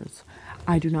others,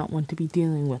 I do not want to be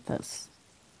dealing with this.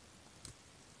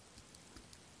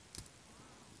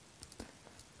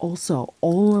 Also,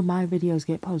 all of my videos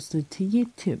get posted to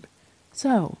YouTube.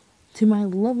 So, to my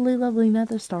lovely, lovely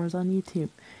nether stars on YouTube,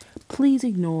 please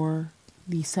ignore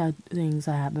the sad things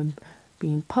that have been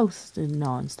being posted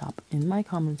nonstop in my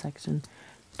comment section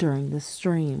during this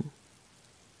stream.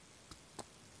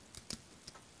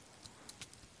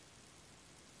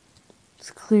 It's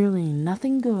clearly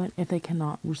nothing good if they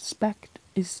cannot respect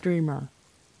a streamer.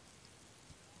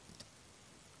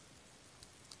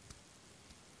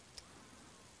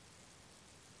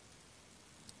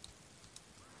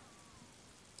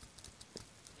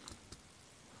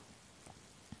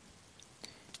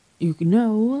 You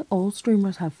know, all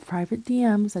streamers have private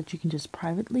DMs that you can just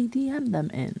privately DM them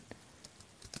in.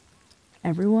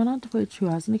 Everyone on Twitch who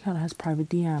has an account has private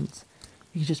DMs.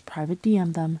 You can just private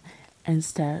DM them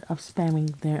instead of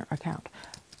spamming their account.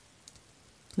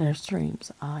 Their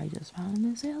streams. I just found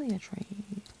an azalea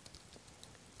tree.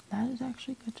 That is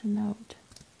actually good to note.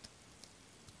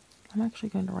 I'm actually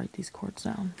going to write these chords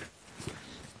down.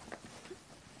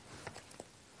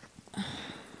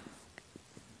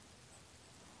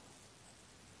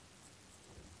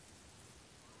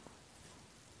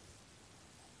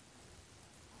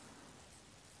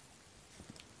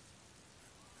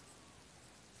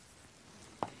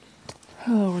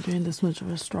 Oh, we're doing this much of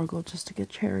a struggle just to get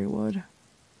cherry wood.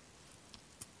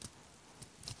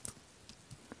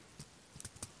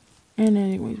 And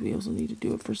anyways, we also need to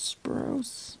do it for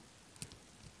spruce.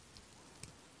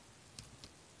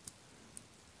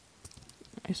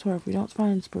 I swear, if we don't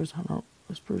find spruce on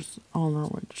our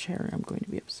way to cherry, I'm going to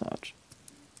be upset.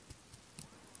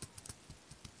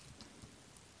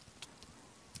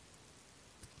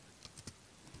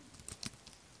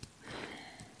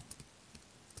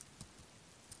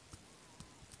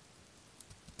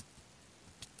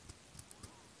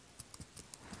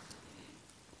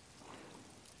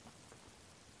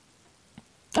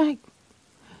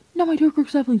 No, my dark oak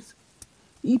saplings.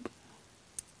 Eep.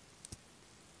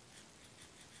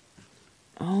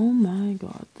 Oh my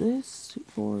god, this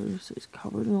forest is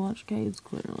covered in lush caves,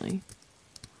 clearly.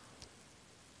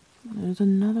 There's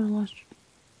another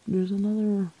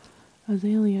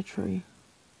azalea tree.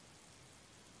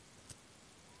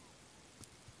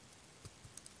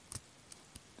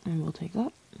 And we'll take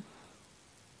that.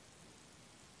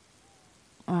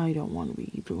 I don't want to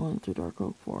be going through dark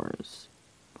oak forest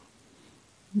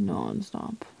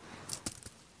non-stop.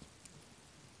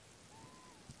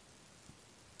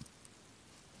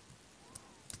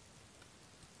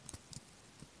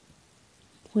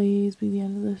 Please be the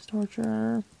end of this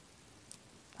torture.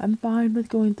 I'm fine with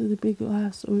going through the big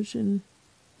glass ocean.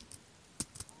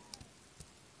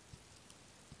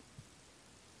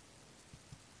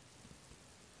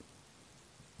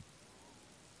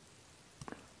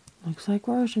 Looks like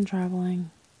we're ocean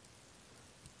traveling.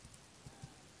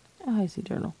 Oh, I see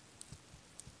turtle.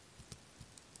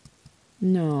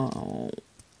 No.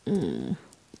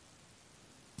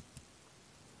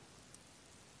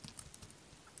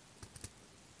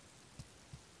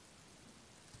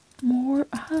 More.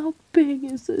 How big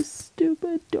is this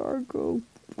stupid dark oak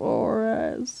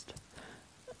forest?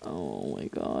 Oh my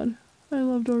god. I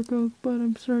love dark oak, but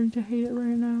I'm starting to hate it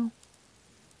right now.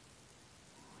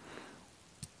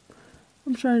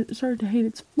 I'm starting to hate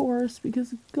its forest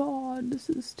because, god, this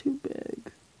is too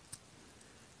big.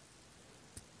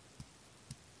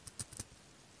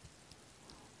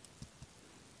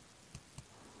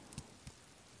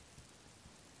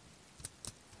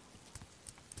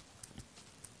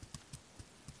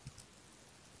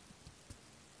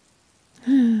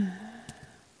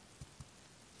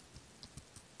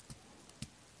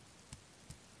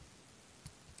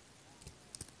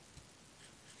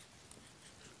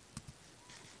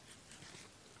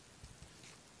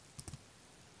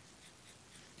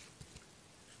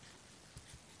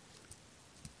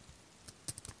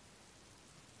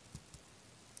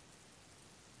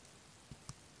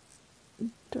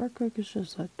 Dark oak is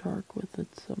just that dark with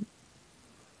its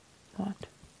pot.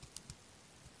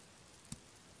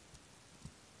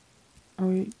 Are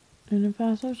we in a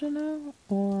fast ocean now,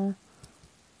 or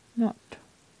not?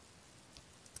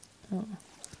 Oh.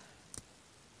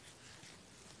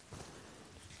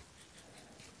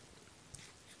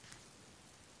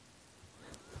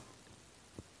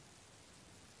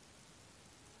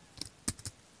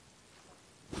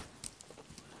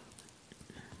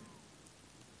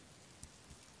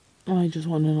 I just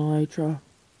want an elytra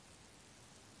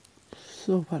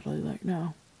so badly like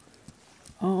now.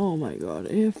 Oh my god,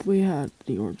 if we had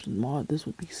the origin mod, this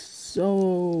would be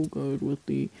so good with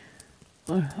the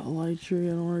elytra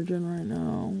and origin right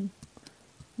now. I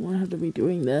won't have to be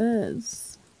doing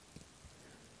this.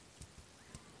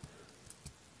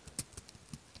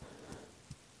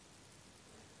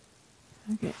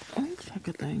 Okay, let me check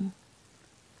a thing.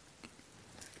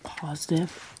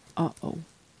 Positive. Uh-oh.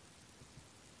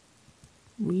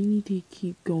 We need to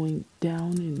keep going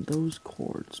down in those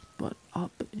chords, but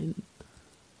up in...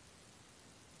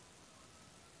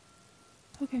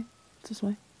 Okay, it's this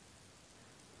way.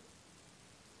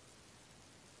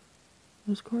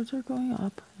 Those chords are going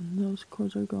up, and those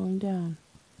chords are going down.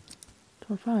 So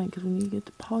we're fine, because we need to get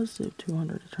to positive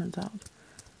 200, it turns out.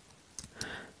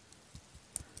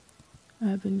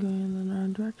 I've been going in the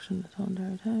wrong direction this whole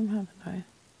entire time, haven't I?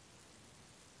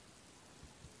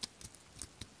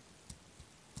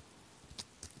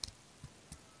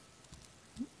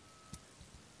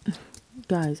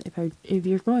 Guys, if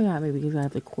you're going at me because I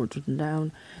have the chords written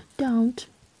down, don't.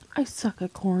 I suck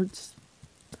at chords.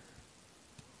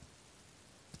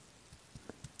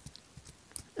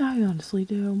 I honestly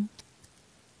do.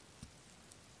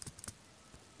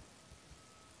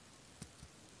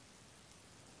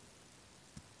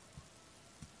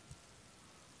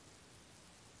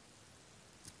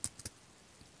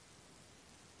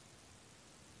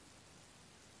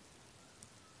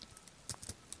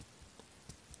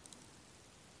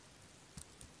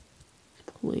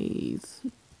 Please.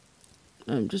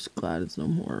 I'm just glad it's no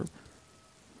more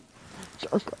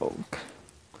dark oak.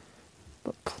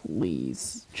 But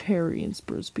please, cherry and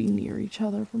spruce be near each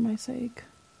other for my sake.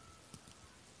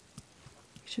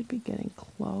 We should be getting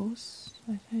close,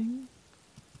 I think.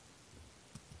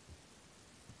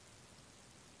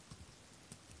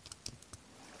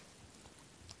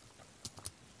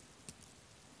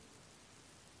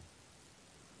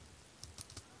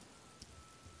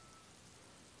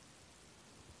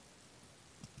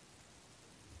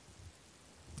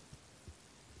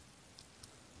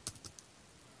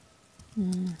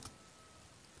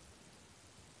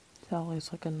 It's at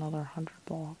least like another 100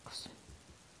 blocks.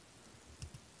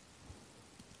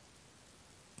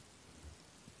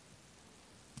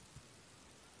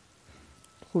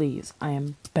 Please, I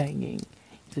am begging.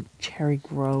 The cherry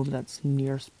grove that's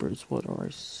near Sprucewood, or I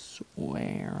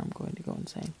swear I'm going to go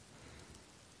insane.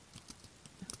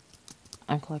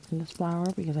 I'm collecting this flower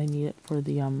because I need it for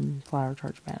the flower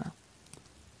charge banner.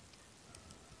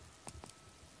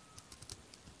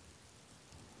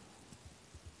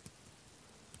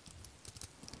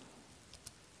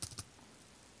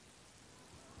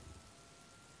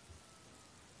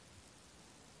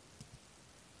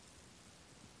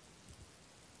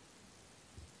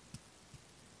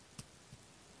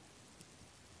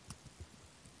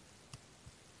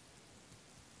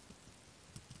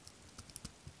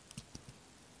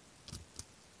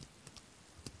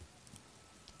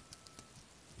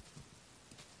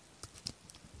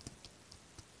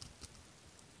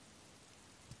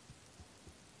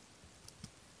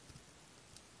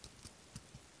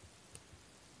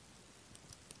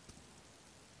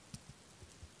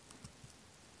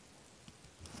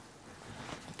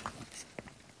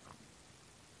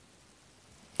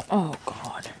 Oh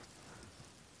god.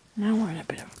 Now we're in a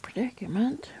bit of a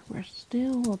predicament. We're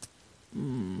still up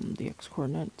the X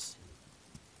coordinates.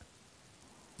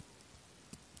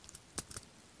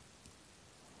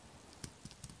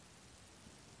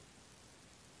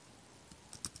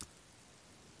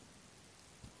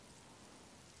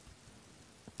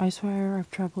 I swear I've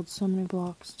traveled so many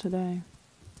blocks today.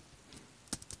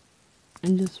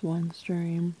 In just one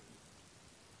stream.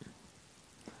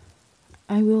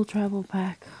 I will travel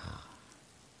back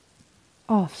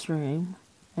off stream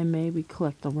and maybe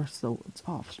collect the rest of the woods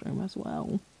off stream as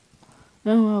well.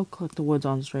 No, I'll collect the woods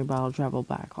on stream, but I'll travel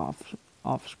back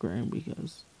off screen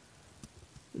because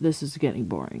this is getting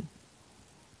boring.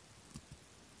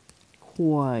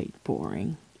 Quite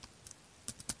boring.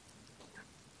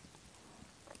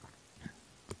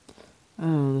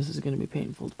 Oh, this is going to be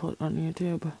painful to put on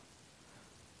YouTube.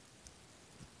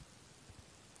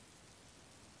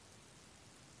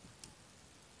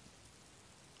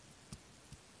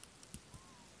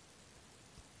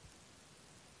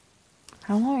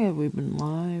 How long have we been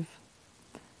live?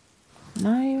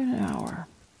 Not even an hour.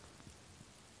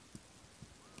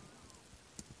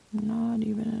 Not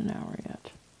even an hour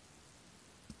yet.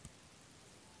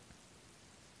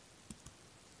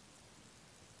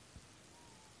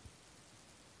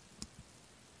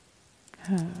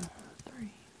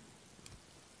 Three.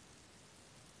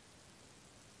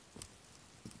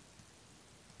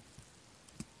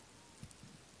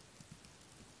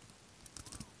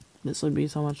 This would be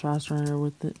so much faster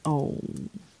with it. Oh.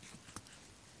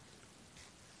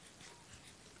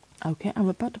 Okay, I'm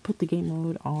about to put the game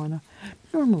mode on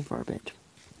normal for a bit.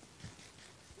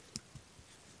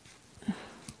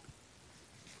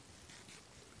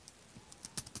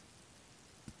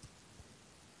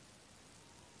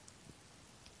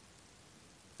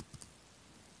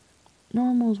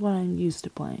 Normal is what I'm used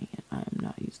to playing it. I am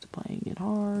not used to playing it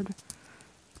hard.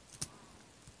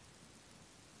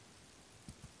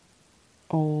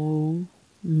 Oh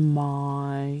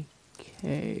my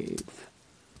cave.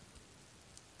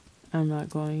 I'm not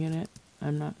going in it.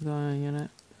 I'm not going in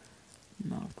it. I'm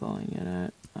not going in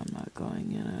it. I'm not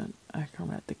going in it. I can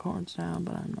write the chords down,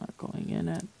 but I'm not going in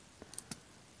it.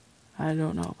 I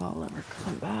don't know if I'll ever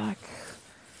come back,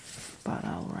 but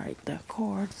I'll write the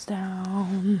chords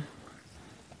down.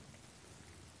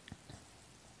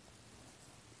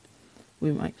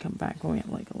 We might come back when we have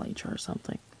like a lecture or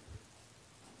something.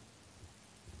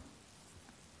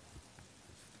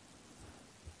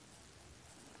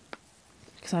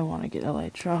 Because I want to get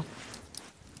Elytra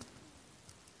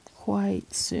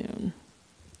quite soon.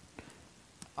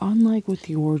 Unlike with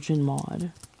the Origin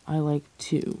mod, I like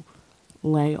to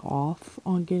lay off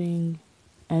on getting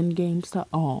endgame stuff.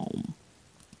 Oh,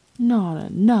 not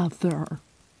another.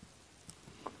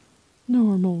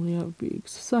 Normally I would be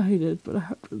excited, but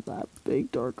after that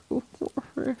big dark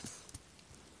forest.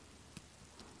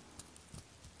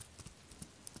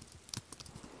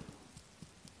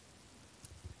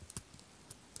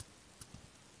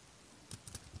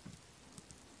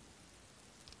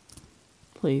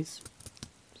 Please.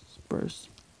 Spurs.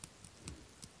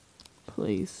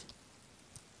 Please.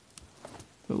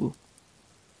 Ooh.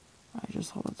 I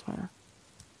just saw that spider.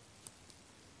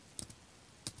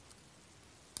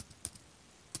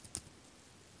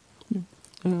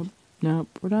 Nope.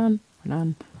 We're done. We're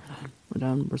done. We're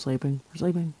done. We're sleeping. We're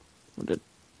sleeping. We're good.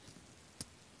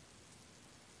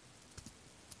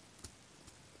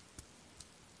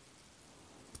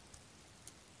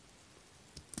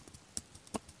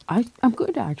 I'm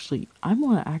going to actually, I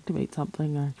want to activate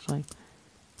something actually.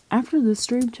 After this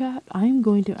stream chat, I'm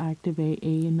going to activate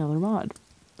another mod.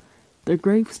 The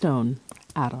Gravestone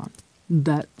add-on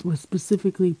that was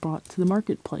specifically brought to the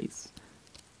marketplace.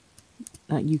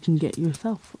 That you can get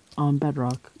yourself on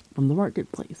Bedrock from the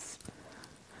marketplace.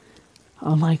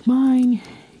 Unlike mine,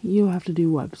 you have to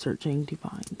do web searching to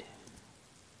find.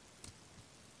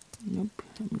 Nope,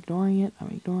 I'm ignoring it, I'm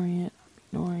ignoring it, I'm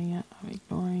ignoring it, I'm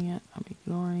ignoring it, I'm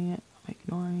ignoring it, I'm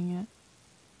ignoring it.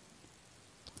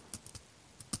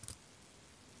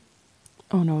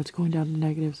 Oh no, it's going down to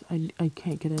negatives. I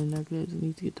can't get into negatives, it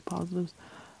needs to get to positives.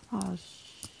 Ah,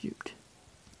 shoot.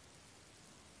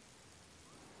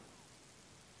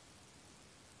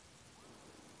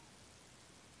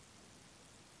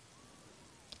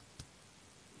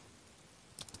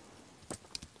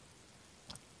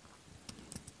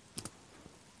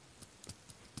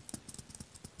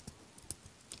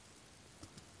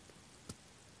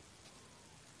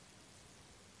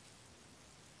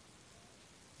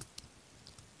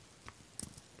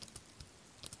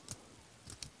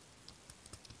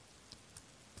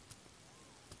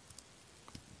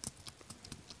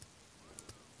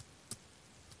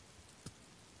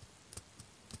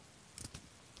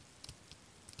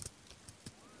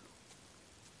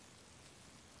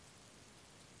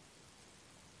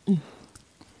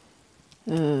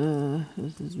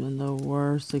 This has been the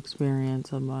worst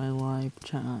experience of my life,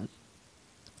 chat.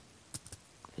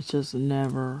 It's just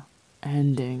never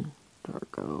ending,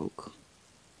 Dark Oak.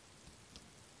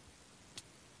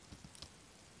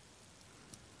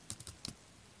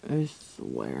 I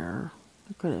swear,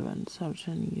 there could have been such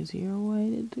an easier way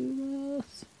to do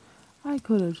this. I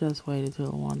could have just waited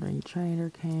till a wandering trader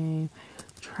came,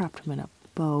 trapped him in a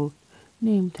boat,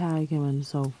 name tag him, and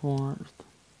so forth.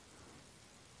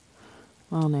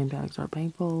 Well, name tags are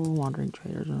painful, wandering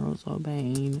traders are also a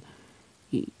pain.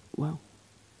 Well,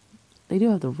 they do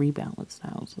have the rebalance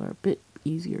now, so they're a bit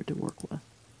easier to work with.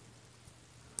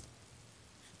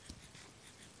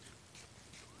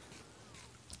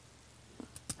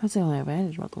 That's the only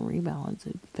advantage about the rebalance,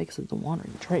 it fixes the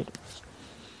wandering traders.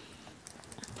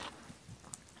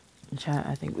 Chat,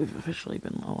 I think we've officially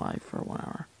been alive for 1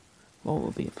 hour. Well,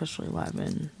 we'll be officially live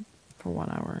in for 1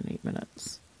 hour and 8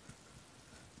 minutes.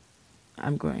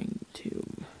 I'm going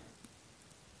to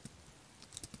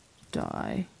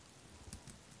die.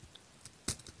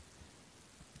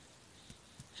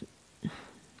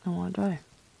 I want to die.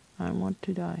 I want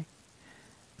to die.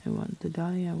 I want to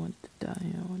die. I want to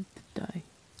die. I want to die.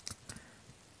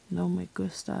 No me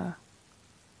gusta.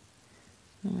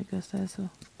 No me gusta eso.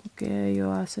 ¿Por qué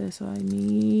yo hace eso a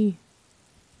mí?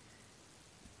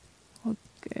 ¿Por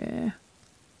qué?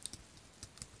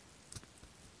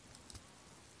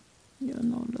 Yo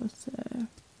no lo sé.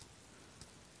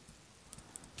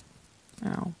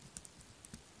 Ow.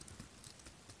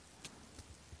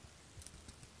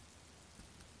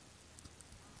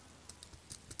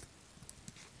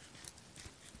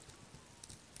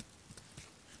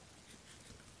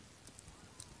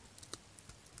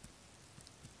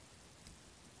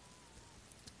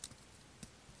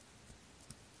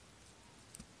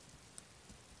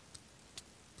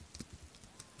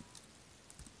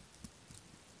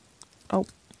 Oh,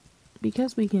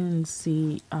 because we can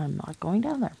see, I'm not going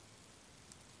down there.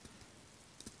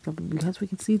 But because we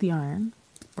can see the iron,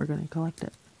 we're going to collect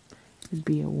it. It'd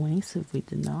be a waste if we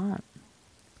did not.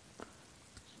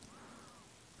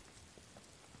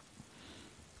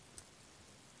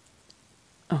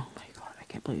 Oh my god, I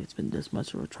can't believe it's been this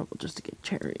much of a trouble just to get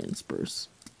cherry and spruce.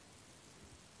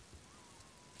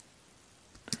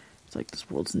 It's like this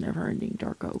world's never-ending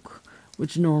dark oak,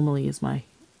 which normally is my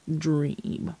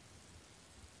dream.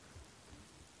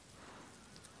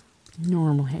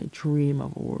 Normally I dream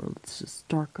of a world that's just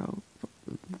dark oak.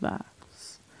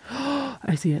 That's...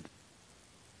 I see it.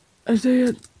 I see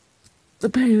it. The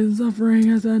pain and suffering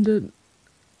has ended.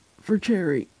 For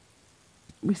cherry.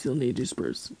 We still need you,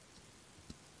 spruce.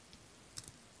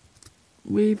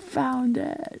 We found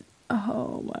it.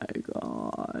 Oh my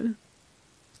god.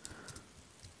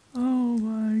 Oh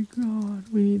my god.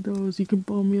 We need those. You can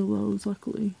bone meal those,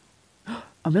 luckily.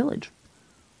 A village.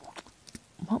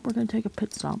 Well, we're gonna take a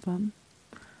pit stop then.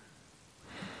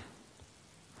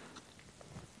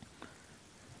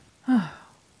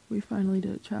 We finally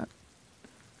did it, chat.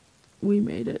 We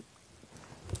made it.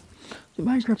 The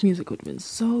Minecraft music would have been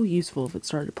so useful if it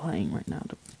started playing right now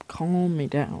to calm me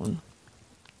down.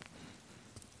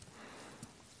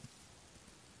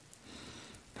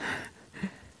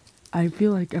 I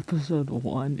feel like episode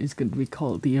 1 is going to be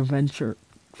called The Adventure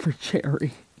for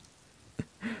Cherry.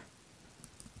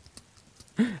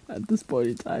 At this point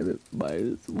in time, it might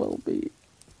as well be.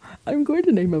 I'm going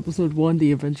to name episode 1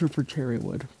 The Adventure for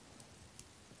Cherrywood.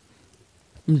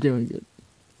 I'm doing it.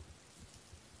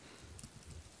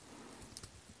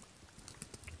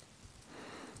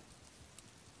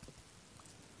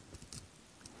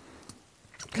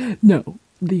 No,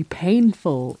 The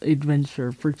Painful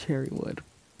Adventure for Cherrywood.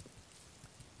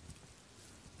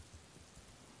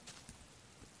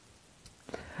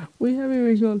 We haven't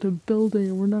even gone to building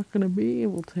and we're not going to be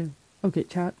able to. Okay,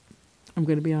 chat. I'm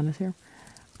going to be honest here.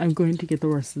 I'm going to get the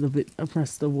rest of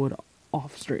the wood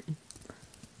off stream.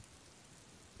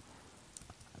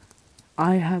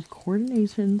 I have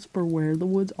coordinations for where the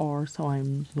woods are, so I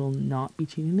will not be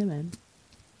cheating them in.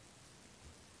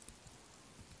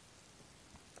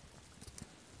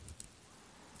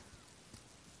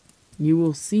 You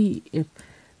will see if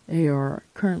they are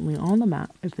currently on the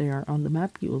map. If they are on the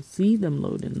map, you will see them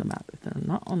load in the map. If they're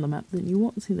not on the map, then you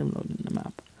won't see them load in the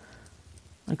map.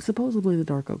 Like, supposedly the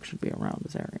dark oak should be around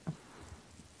this area.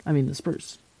 I mean, the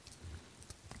spruce.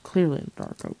 Clearly the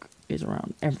dark oak is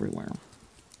around everywhere.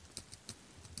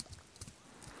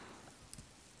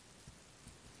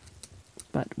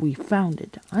 But we found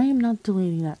it. I am not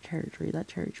deleting that cherry tree. That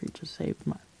cherry tree just saved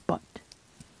my butt.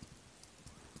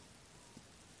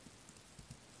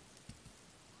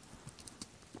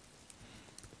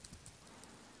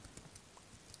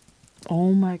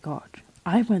 Oh my god.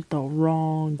 I went the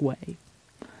wrong way.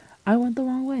 I went the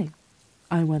wrong way.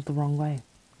 I went the wrong way.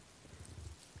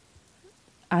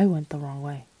 I went the wrong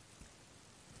way.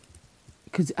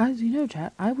 Because as you know,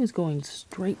 chat, I was going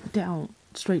straight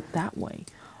that way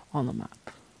on the map.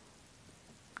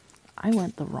 I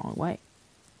went the wrong way.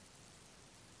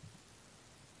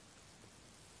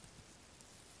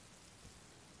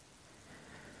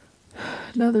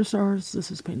 Nether stars,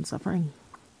 this is pain and suffering.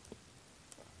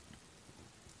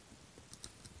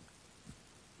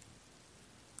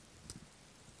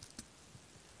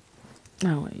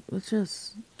 Oh wait, let's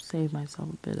just save myself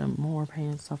a bit of more pain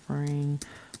and suffering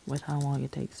with how long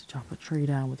it takes to chop a tree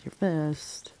down with your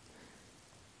fist.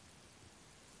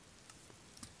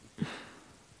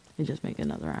 And just make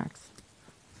another axe.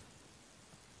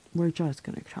 We're just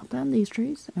gonna chop down these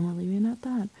trees and we're leaving it at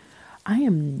that. I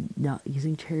am not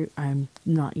using I'm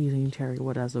not using cherry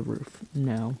wood as a roof.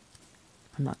 No,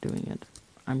 I'm not doing it.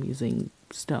 I'm using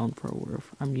stone for a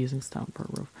roof. I'm using stone for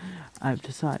a roof. I've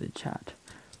decided, chat.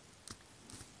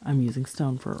 I'm using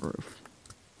stone for a roof.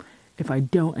 If I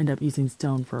don't end up using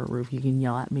stone for a roof, you can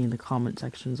yell at me in the comment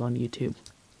sections on YouTube.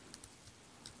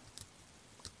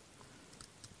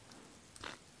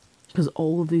 Because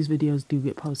all of these videos do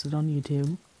get posted on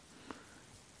YouTube.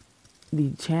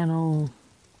 The channel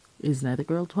is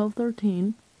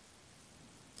Nethergirl1213.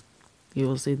 You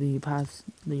will see you'll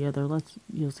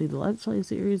see the Let's Play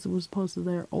series that was posted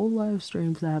there. All live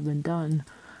streams that have been done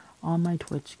on my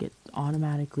Twitch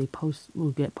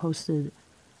will get posted.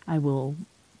 I will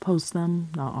post them,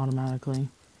 not automatically,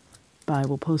 but I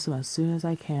will post them as soon as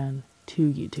I can to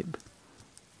YouTube.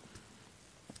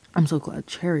 I'm so glad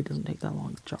cherry doesn't take that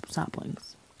long to drop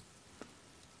saplings.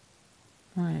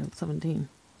 Alright, 17.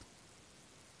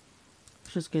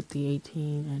 Let's just get the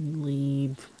 18 and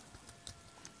leave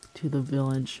to the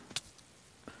village.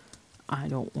 I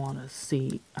don't want to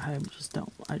see. I'm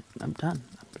done. I'm done.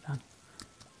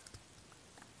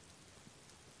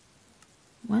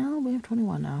 Well, we have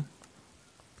 21 now.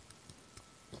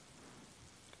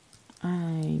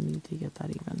 I need to get that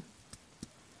even.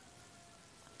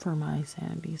 For my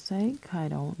sanity's sake, I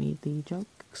don't need the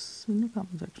jokes in the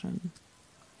comment section.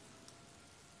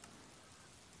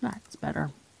 That's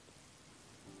better.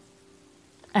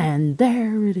 And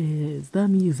there it is, the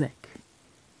music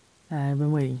that I've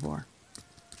been waiting for.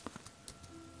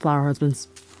 Flower husbands.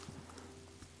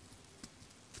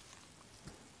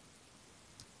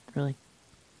 Really?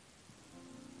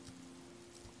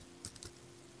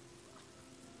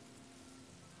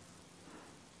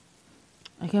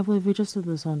 I can't believe we just did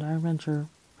this on Dire Adventure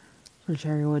for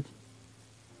Cherrywood.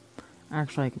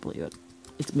 Actually, I can believe it.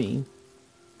 It's me.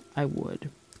 I would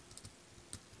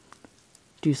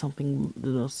do something, the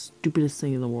most stupidest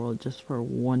thing in the world, just for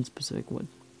one specific wood.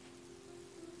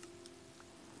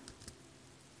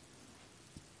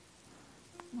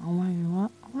 Oh my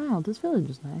god, wow, this village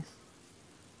is nice.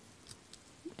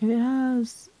 If it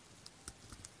has,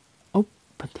 oh,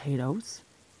 potatoes,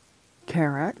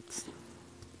 carrots,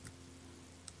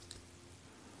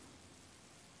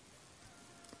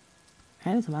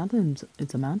 and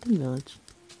it's a mountain village.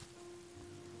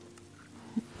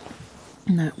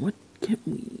 Now, what can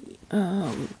we,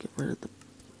 we'll get rid of the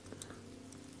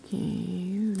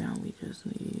cave. Now we just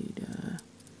need,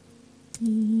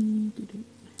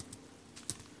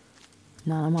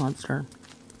 not a monster.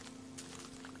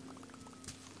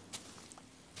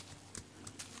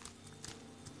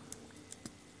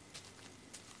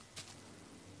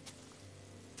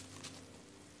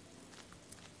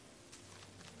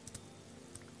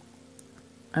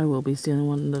 I will be stealing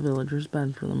one of the villagers'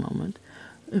 bed for the moment.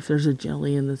 If there's a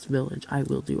jelly in this village, I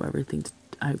will do everything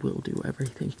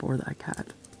for that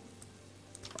cat.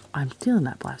 I'm stealing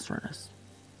that blast furnace.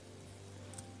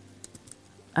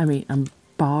 I mean, I'm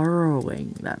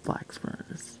borrowing that blast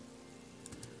furnace.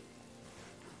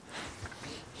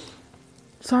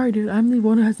 Sorry, dude, I'm the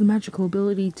one who has the magical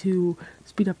ability to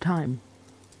speed up time.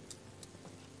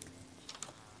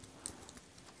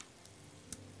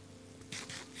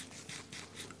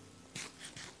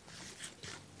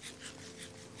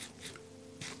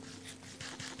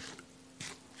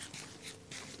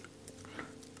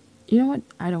 You know what?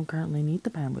 I don't currently need the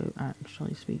bamboo,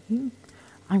 actually speaking.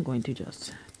 I'm going to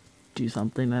just do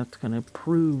something that's going to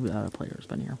prove that a player's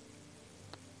been here.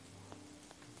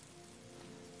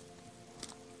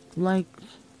 Like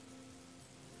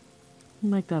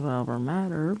that will ever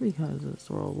matter, because this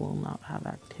world will not have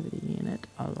activity in it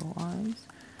otherwise,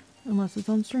 unless it's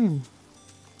on stream.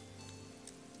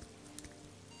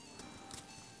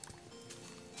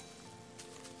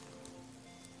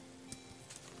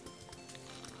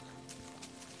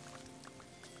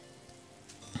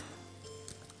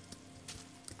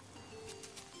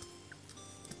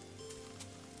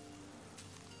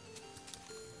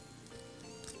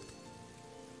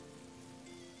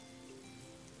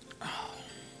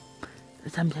 The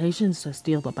temptation's to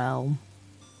steal the bell.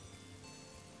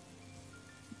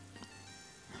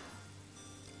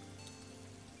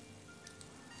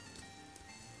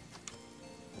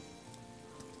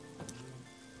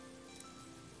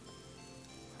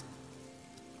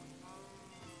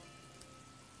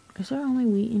 Is there only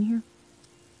wheat in here?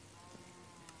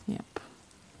 Yep.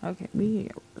 Okay, we can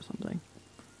get rid of something.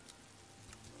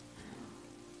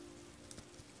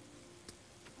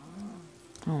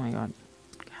 Oh my god.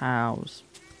 Cows.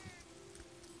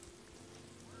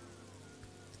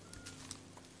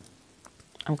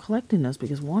 I'm collecting this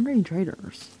because wandering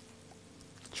traders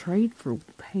trade for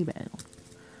hay bale.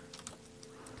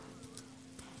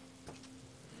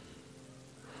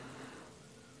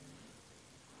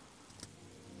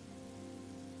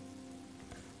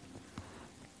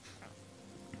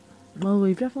 Well,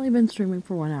 we've definitely been streaming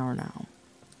for 1 hour now.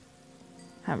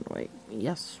 Haven't we?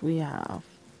 Yes, we have.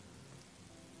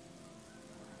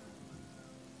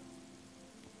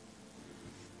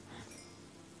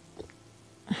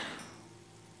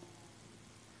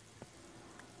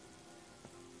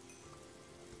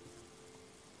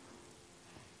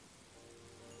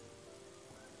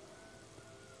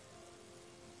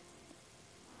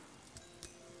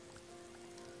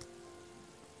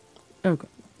 Okay.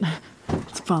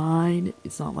 It's fine.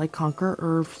 It's not like Conquer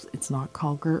Earth. It's not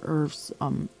Conquer Earth's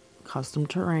custom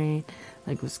terrain.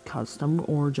 Like this custom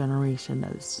ore generation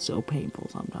that is so painful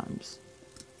sometimes.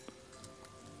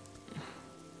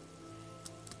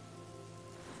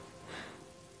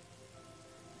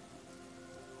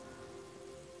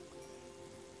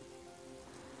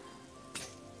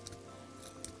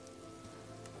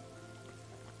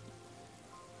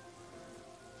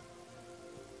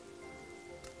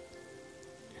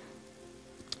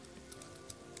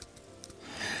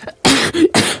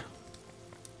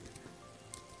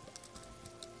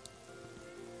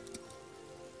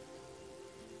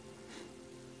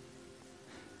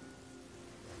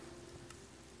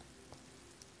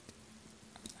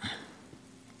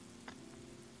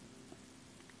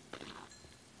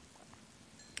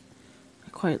 I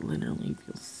quite literally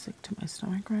feel sick to my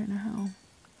stomach right now.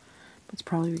 But it's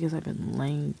probably because I've been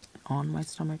laying on my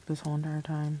stomach this whole entire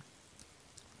time.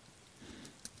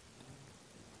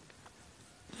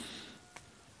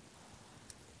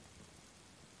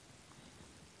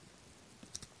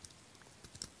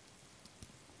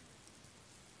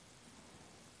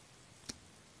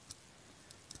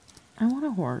 I want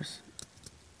a horse.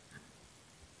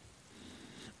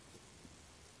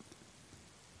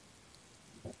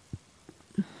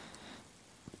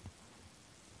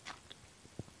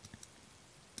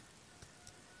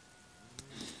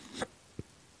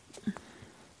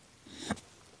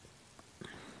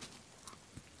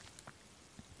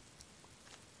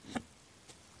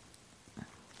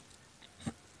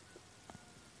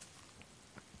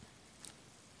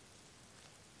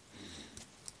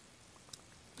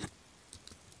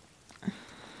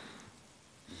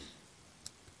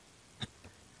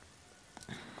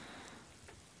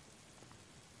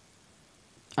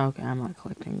 Okay, I'm not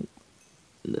collecting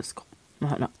this coal.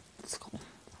 No, this coal.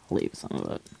 I'll leave some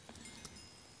of it.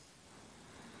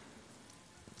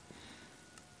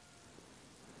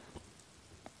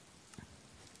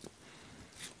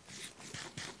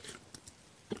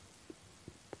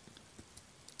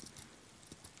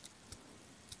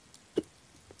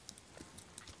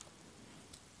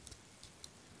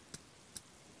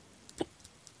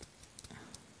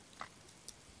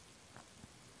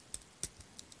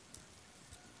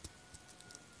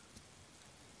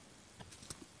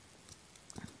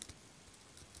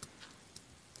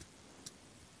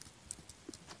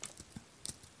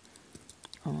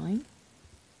 Alright.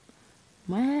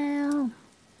 Well,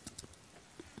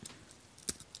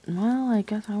 I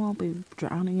guess I won't be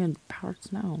drowning in powdered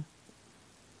snow.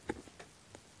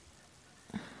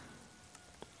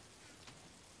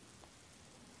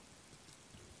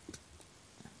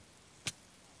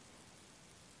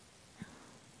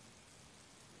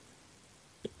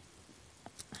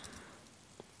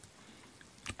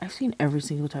 I've seen every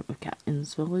single type of cat in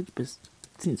this village, but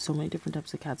seen so many different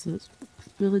types of cats in this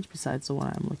village besides the one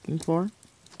I'm looking for.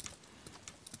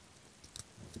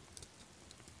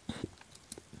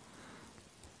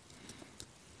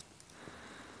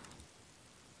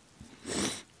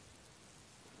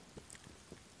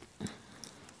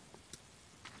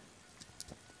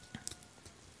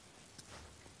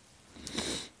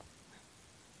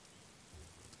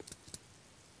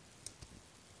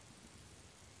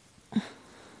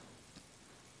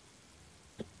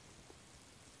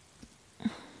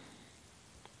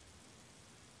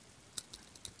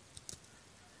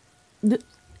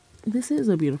 This is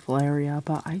a beautiful area,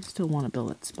 but I still want to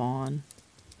build at spawn.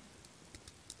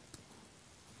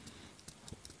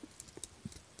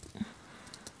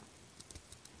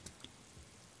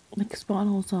 Like, spawn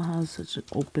also has such an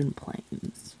open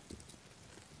plains.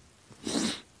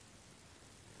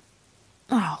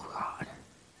 Oh, God.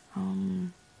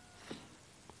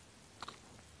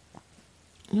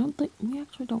 I don't think we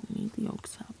actually don't need the oak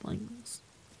saplings.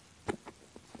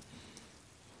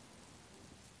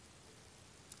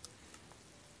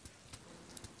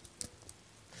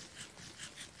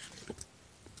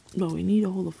 But we need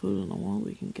all the food in the world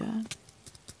we can get.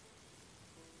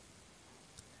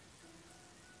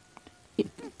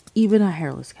 Even a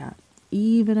hairless cat.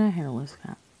 Even a hairless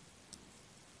cat.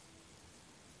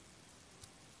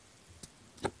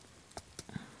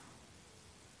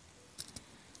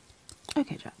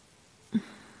 Okay, Jack.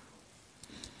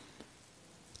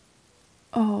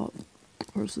 Oh,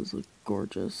 horses look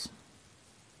gorgeous.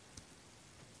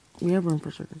 We have room for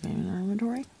sugar cane in our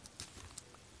inventory.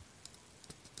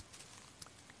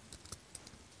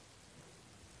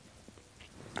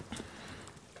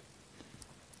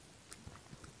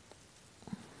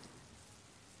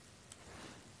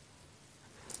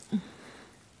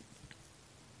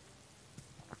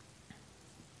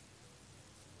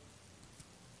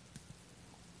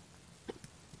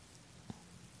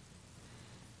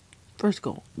 First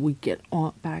goal, we get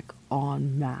on back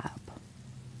on map.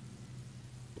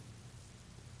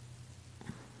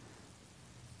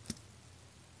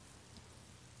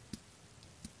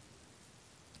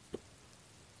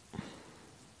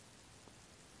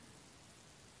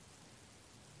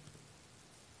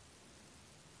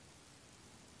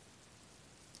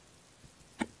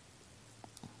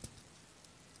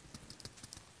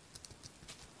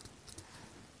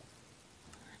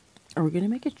 Are we gonna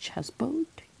make a chest boat?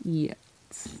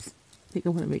 Yes. I think I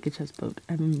want to make a chest boat.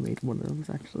 I haven't made one of those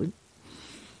actually.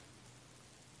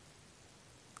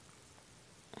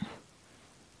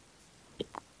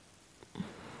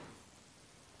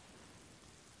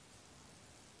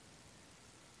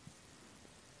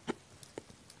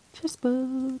 Chest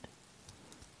boat.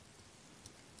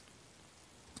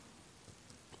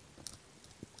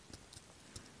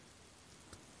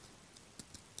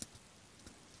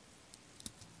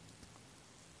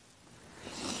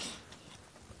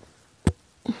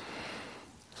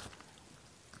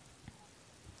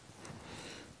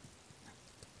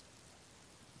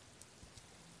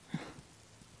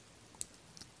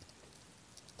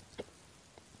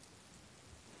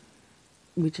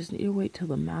 We just need to wait till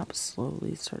the map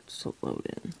slowly starts to load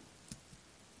in.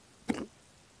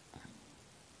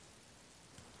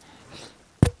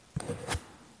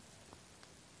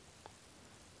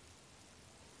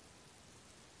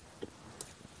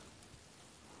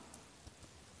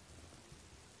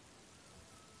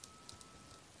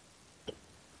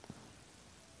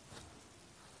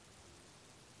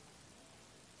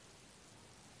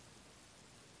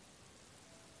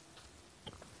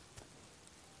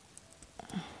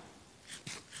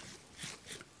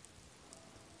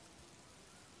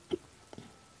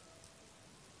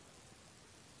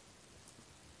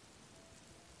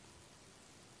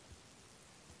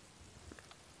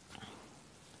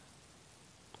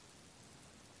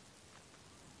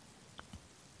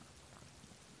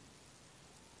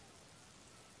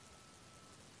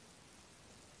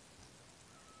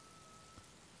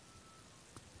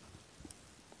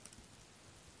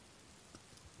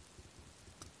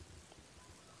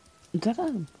 Is that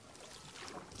a...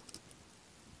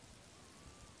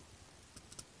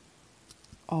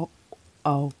 Oh,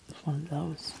 oh, it's one of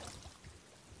those.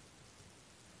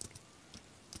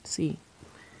 See,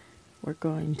 we're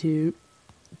going to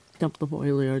dump the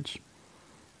foliage.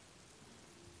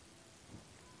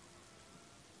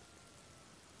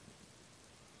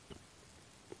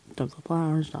 Dump the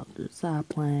flowers, dump the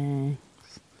saplings.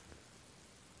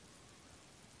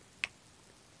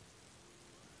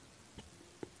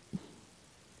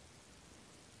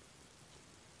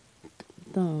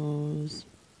 Those.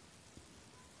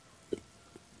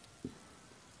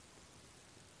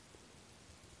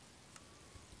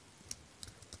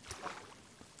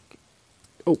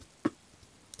 Oh,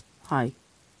 hi.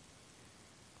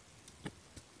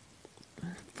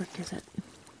 Where the frick is it?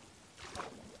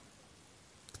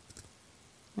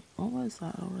 Wait, what was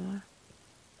that over there?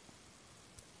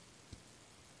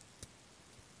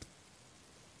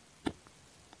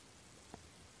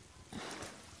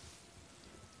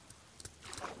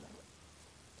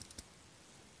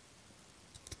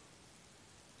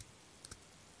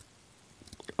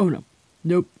 Oh no.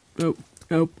 Nope, nope,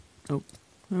 nope, nope,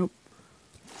 nope.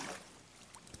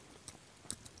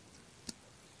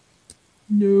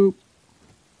 Nope.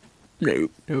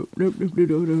 Nope, nope, nope, nope, nope, nope,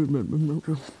 nope, nope, nope,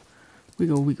 nope. We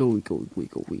go, we go, we go, we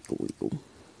go, we go, we go.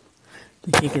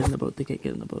 They can't get in the boat, they can't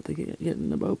get in the boat, they can't get in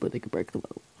the boat, but they can break the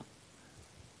boat.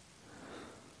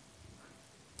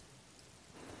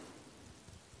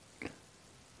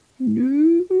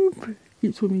 Nope.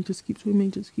 Keep swimming, just keep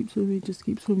swimming, just keep swimming, just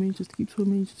keep swimming, just keep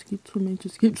swimming, just keep swimming,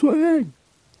 just keep swimming.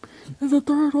 There's a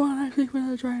third one, I think we're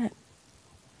gonna try it.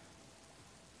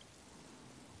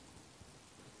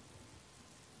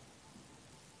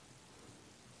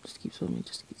 Just keep swimming,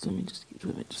 just keep swimming, just keep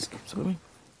swimming, just keep swimming.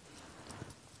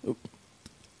 Oh.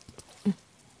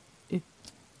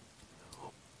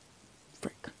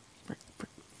 Frick, frick, frick,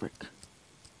 frick.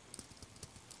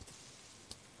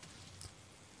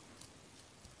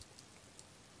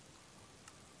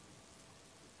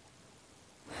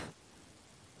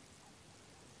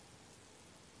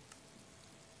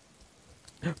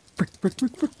 Frick, frick,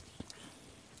 frick, frick.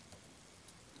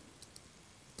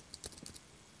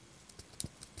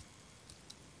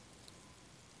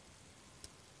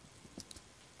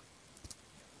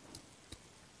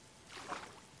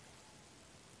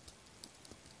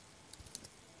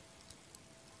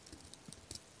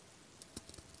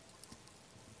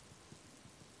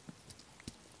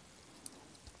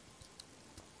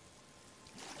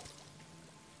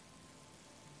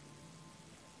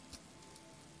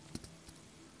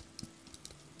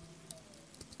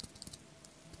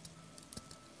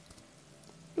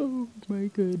 Oh my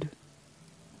god.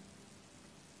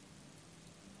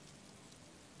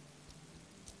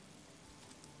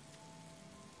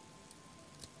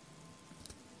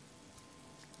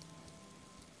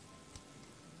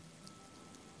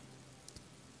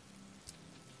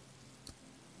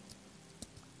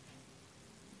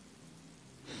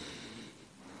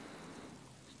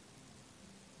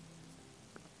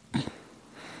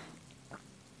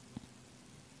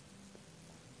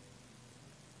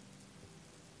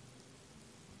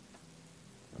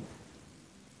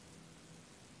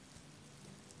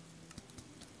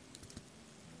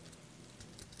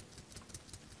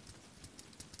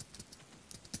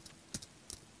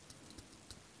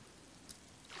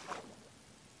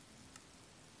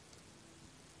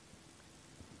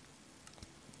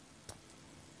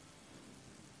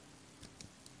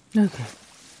 Okay,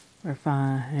 we're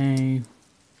fine.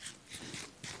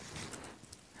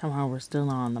 Somehow we're still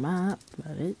not on the map,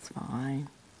 but it's fine.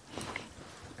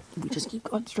 We just keep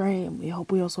going straight, and we hope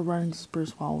we also run into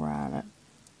spruce while we're at it.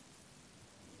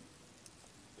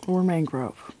 Or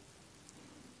mangrove.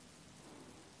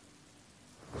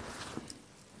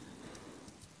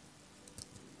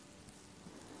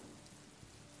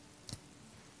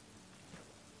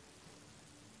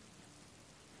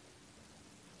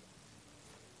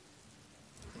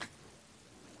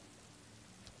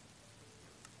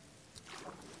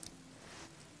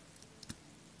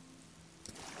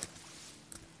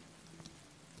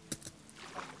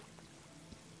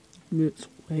 Let's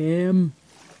swim.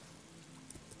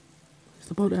 Place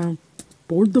the boat down.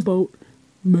 Board the boat.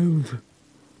 Move.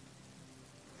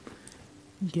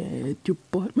 Get your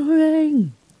butt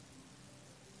moving.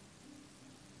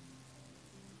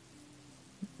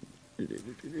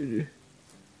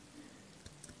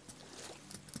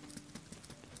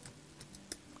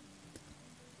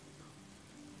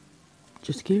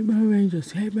 Just keep moving,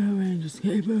 just keep moving, just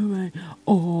keep moving.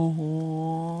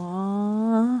 Oh.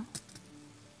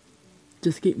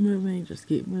 Just keep moving, just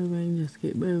keep moving, just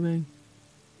keep moving.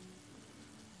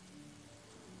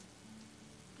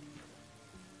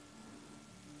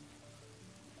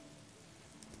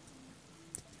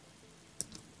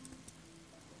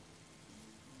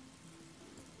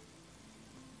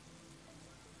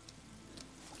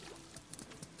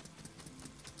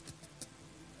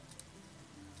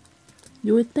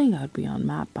 You would think I'd be on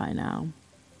map by now.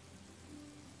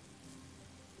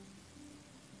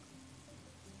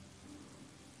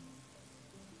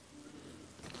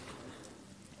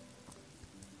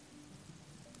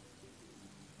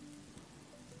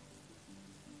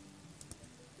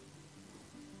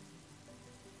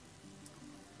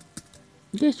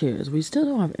 The issue is we still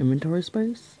don't have inventory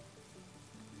space.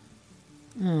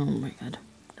 Oh my god.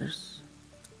 There's...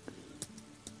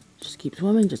 Just keep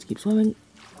swimming, just keep swimming.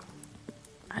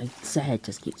 I said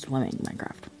just keep swimming,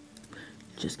 Minecraft.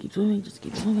 Just keep swimming, just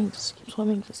keep swimming, just keep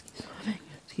swimming, just keep swimming,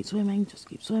 just keep swimming, just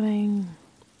keep swimming.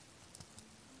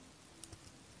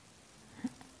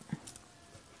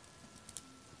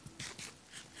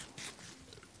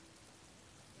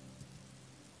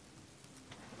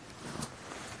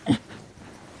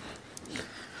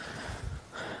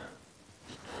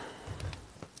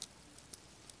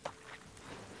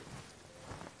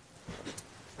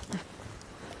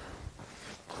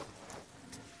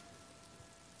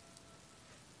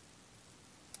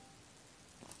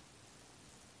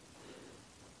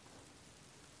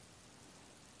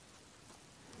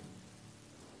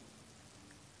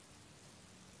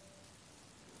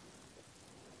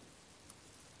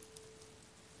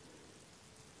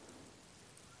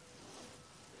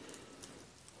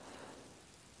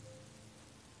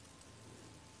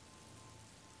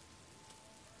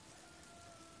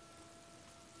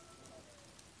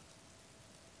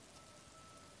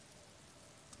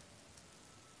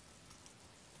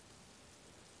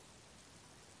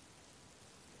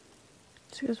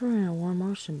 So because we're in a warm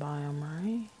ocean biome,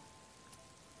 right?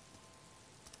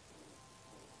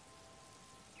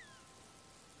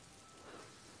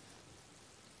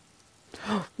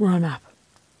 We're on a map.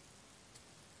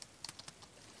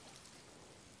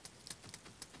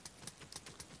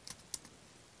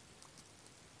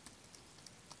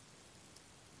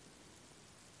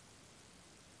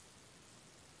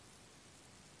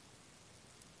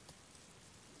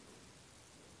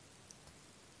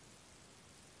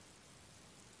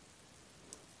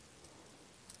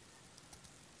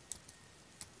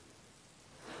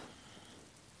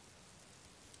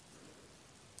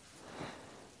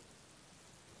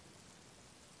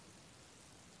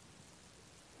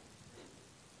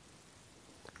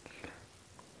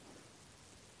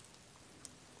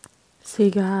 See,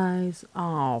 guys,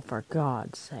 oh, for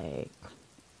God's sake.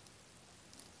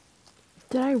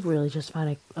 Did I really just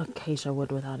find a acacia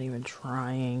wood without even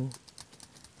trying?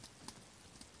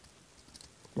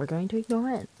 We're going to ignore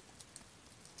it.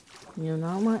 You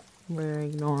know what? We're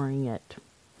ignoring it.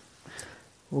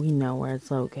 We know where it's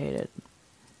located.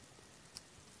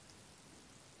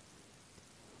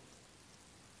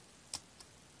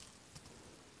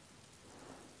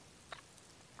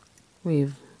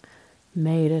 We've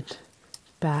made it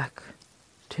back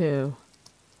to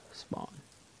spawn.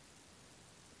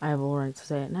 I have all right to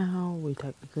say it now. We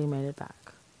technically made it back.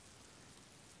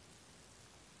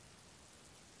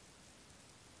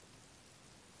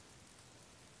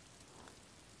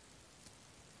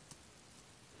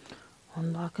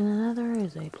 One block in the nether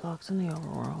is 8 blocks in the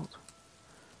overworld.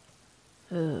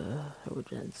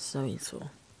 Which is so useful.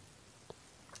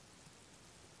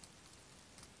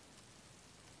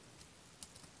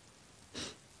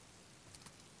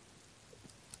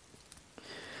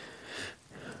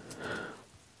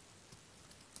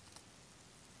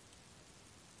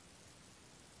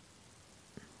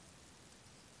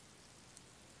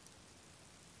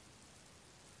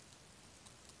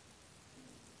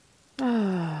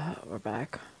 We're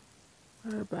back.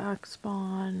 We're back,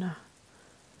 spawn.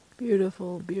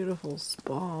 Beautiful, beautiful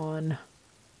spawn.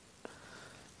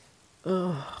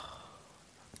 Ugh.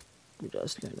 I'm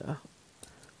just gonna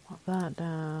pop that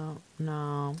down.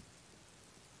 No.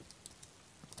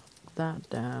 That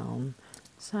down.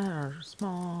 Set our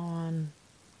spawn.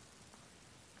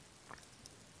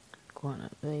 One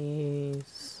of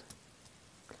these.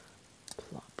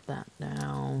 Plop that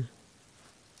down.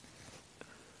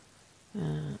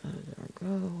 And there we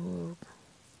go.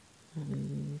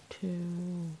 1,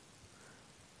 2,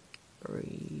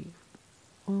 3,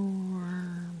 4.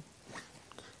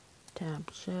 Tab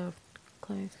shift,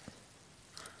 click.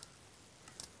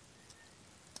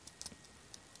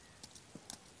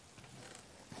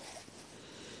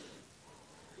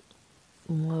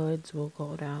 Woods will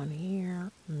go down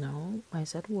here. No, I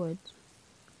said woods.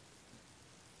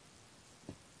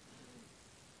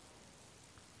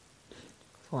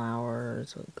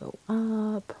 Flowers will go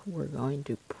up. We're going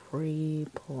to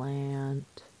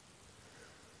pre-plant,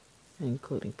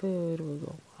 including food, will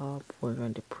go up. We're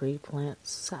going to pre-plant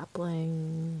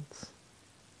saplings,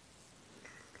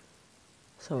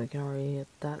 so we can already get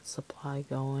that supply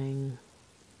going.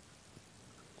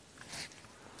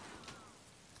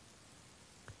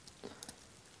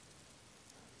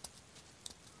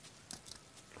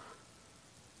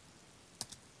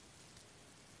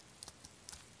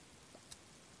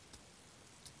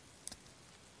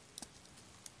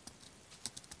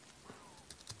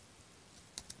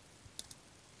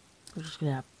 We're just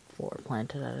gonna have 4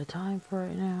 planted at a time for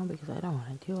right now because I don't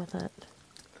want to deal with it.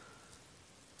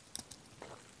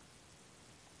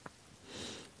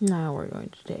 Now we're going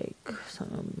to take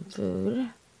some food.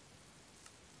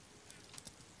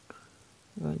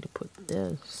 I'm going to put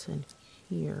this in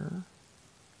here.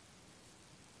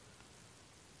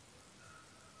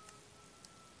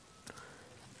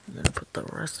 I'm going to put the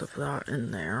rest of that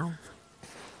in there.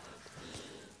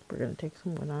 We're going to take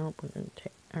some of it out. We're going to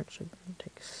take, actually, we're going to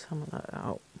take some of that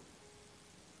out.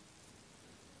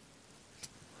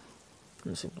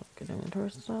 Let's see what I can do with our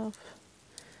stuff.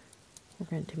 We're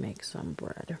going to make some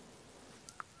bread.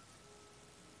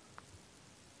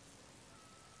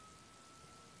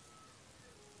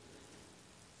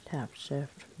 Tab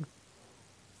shift.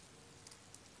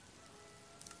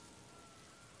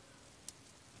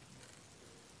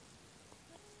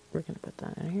 We're going to put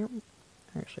that in here.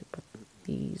 Actually, put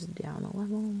these down a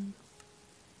level.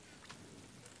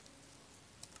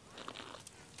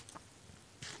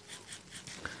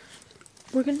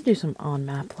 We're going to do some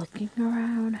on-map looking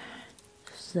around.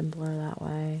 Simpler that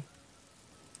way.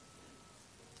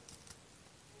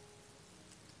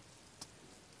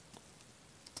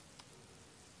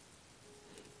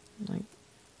 Like,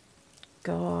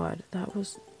 God, that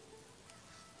was...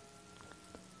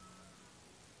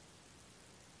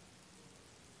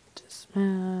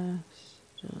 Dismiss.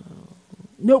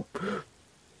 Nope!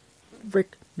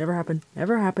 Frick. Never happened.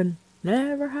 Never happened.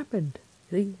 Never happened.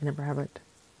 See? It never happened.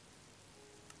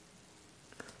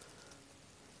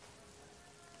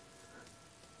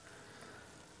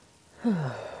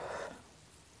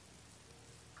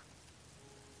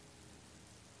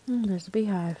 There's a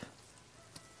beehive.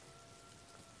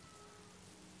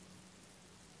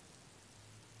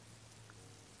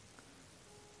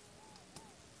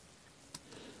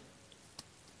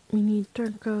 We need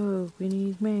turncove. We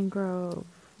need mangrove.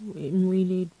 We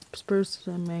need spruce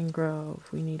and mangrove.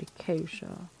 We need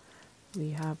acacia.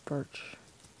 We have birch.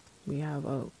 We have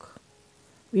oak.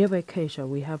 We have acacia,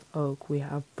 we have oak, we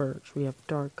have birch, we have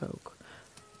dark oak,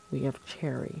 we have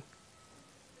cherry.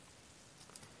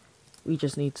 We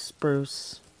just need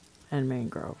spruce and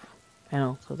mangrove. And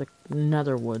also the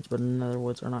nether woods, but nether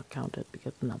woods are not counted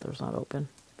because the nether's not open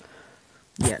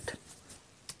yet.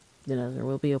 The nether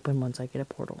will be open once I get a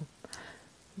portal.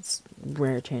 It's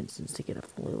rare chances to get a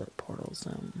fully lit portal,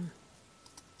 so...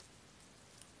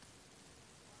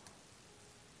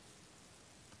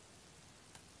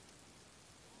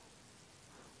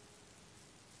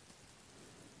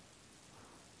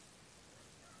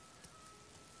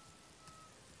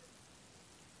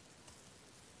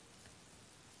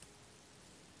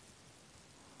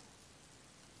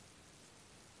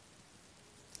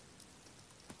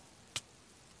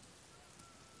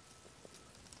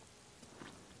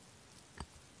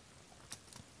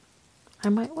 I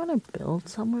might want to build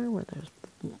somewhere where there's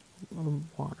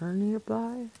water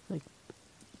nearby,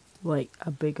 like a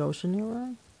big ocean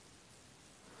nearby.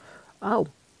 Oh,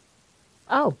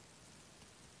 oh,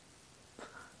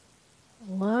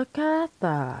 look at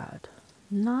that!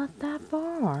 Not that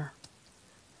far.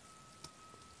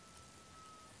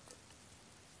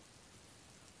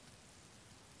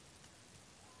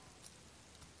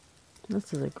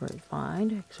 This is a great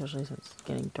find, especially since it's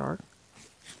getting dark.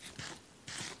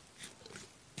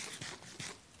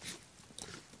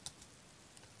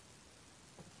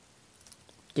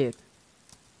 Dude,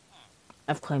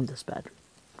 I've claimed this bed.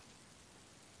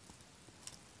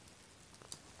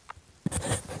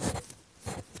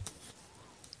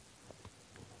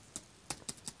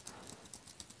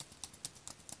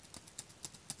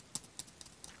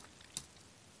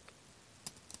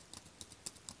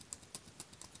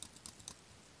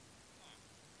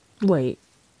 Wait,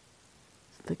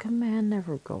 did the command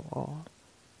never go off?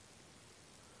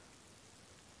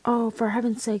 Oh, for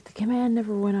heaven's sake, the command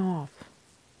never went off.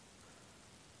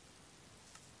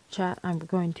 Chat, I'm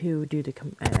going to do the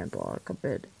command block a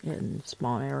bit in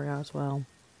spawn area as well.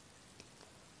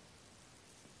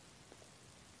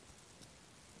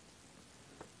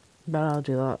 But I'll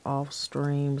do that off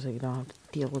stream so you don't have to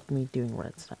deal with me doing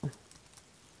redstone.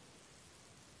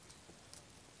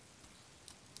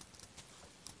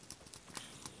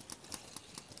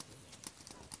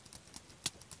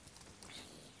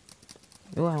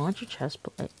 Ooh, I want your chest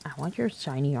plate. I want your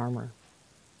shiny armor.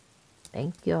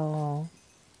 Thank y'all.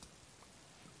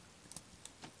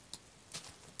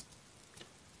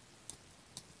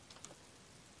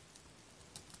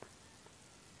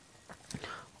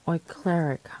 Oi,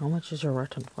 cleric, how much is your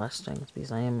rotten flesh things?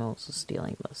 Because I am also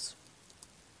stealing this.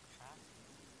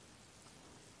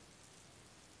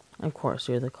 Of course,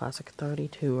 you're the classic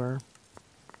 32er.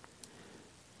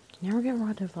 Can never get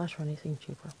rotten flesh for anything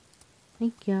cheaper.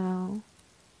 Thank you.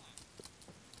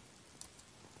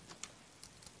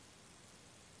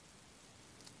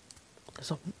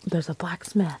 There's a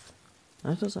blacksmith.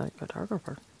 There's a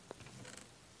cartographer.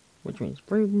 Which means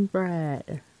bread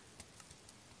bread.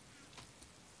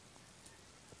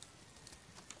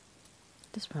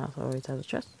 This path always has a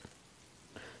chest.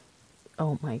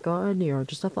 Oh my god, you're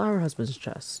just a flower husband's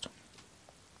chest.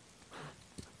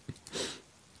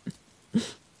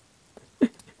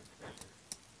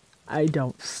 I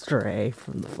don't stray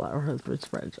from the flower husband's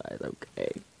franchise,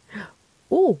 okay?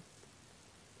 Oh!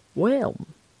 Well,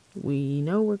 we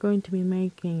know we're going to be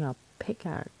making a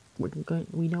pickaxe.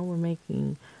 We know we're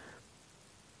making,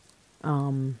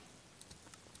 we'll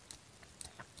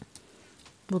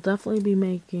definitely be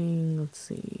making, let's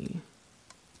see,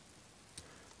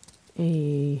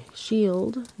 a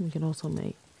shield. We can also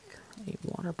make a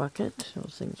water bucket.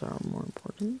 Those things are more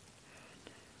important,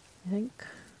 I think.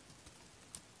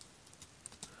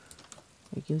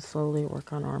 We can slowly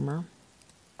work on armor.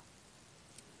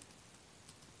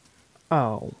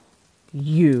 Oh,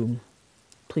 you.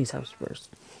 Please have spruce.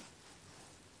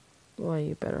 Boy,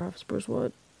 you better have spruce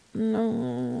wood.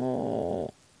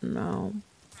 No. No.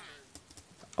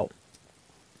 Oh.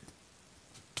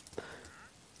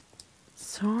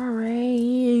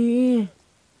 Sorry.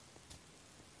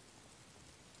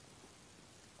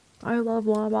 I love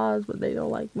llamas, but they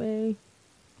don't like me.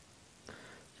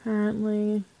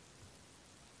 Apparently.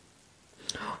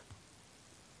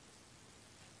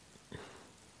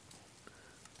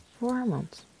 4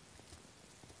 months.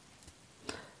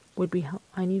 Would be help.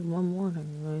 I need one more to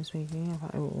really speaking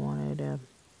if I wanted to.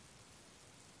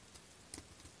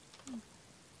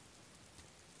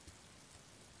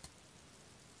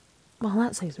 Well,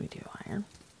 that saves me 2 iron.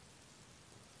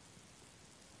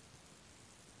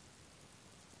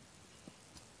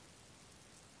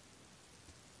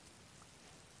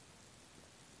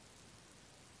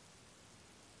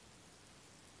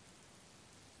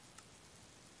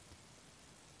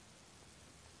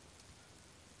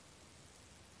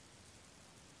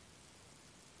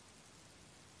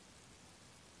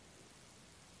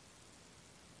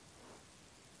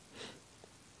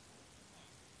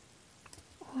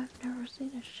 ever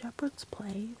seen a shepherd's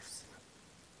place?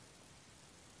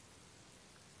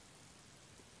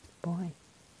 Boy.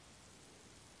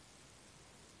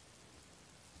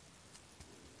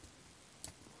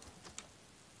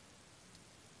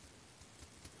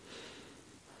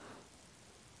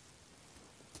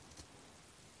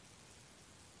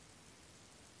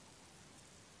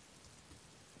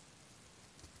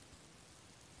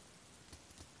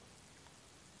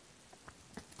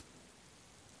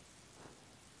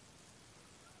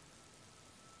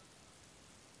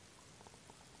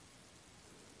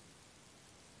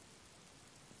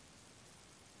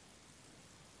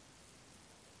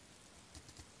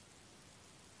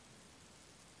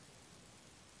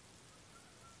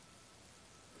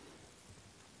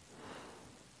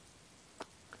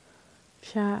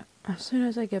 Chat, as soon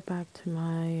as I get back to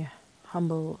my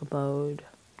humble abode,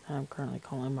 that I'm currently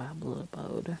calling my humble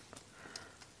abode,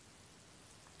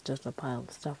 just a pile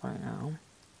of stuff right now,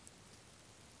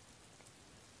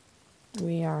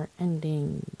 we are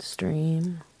ending the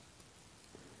stream.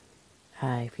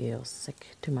 I feel sick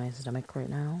to my stomach right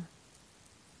now.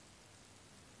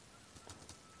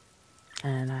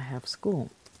 And I have school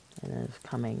in the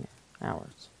coming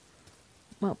hours.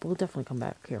 Well, we'll definitely come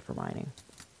back here for mining.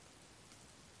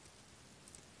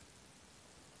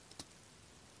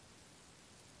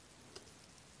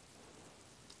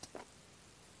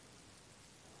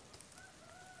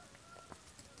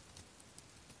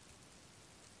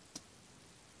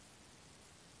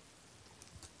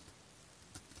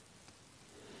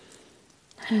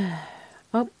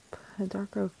 Oh, a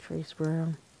dark oak tree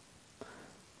sprue.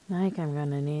 I think I'm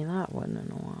gonna need that one in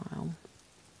a while.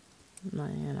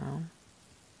 But, you know.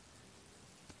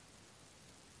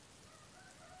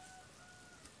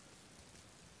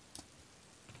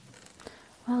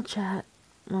 Well, chat,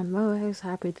 I'm always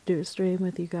happy to do a stream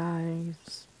with you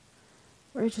guys.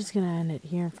 We're just gonna end it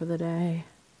here for the day.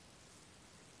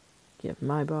 Give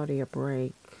my body a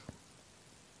break.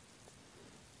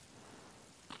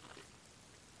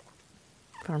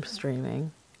 From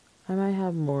streaming. I might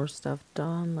have more stuff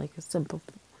done, like a simple...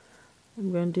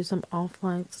 I'm going to do some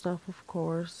offline stuff, of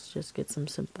course. Just get some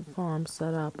simple farms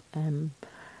set up and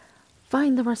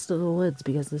find the rest of the woods,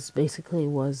 because this basically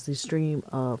was the stream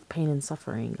of pain and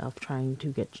suffering of trying to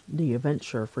get the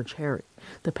adventure for Cherry.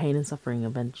 The pain and suffering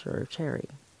adventure of Cherry.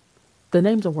 The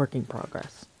name's a work in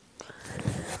progress.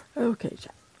 Okay,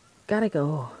 chat. Gotta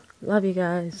go. Love you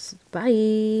guys.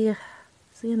 Bye.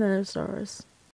 See you in the stars.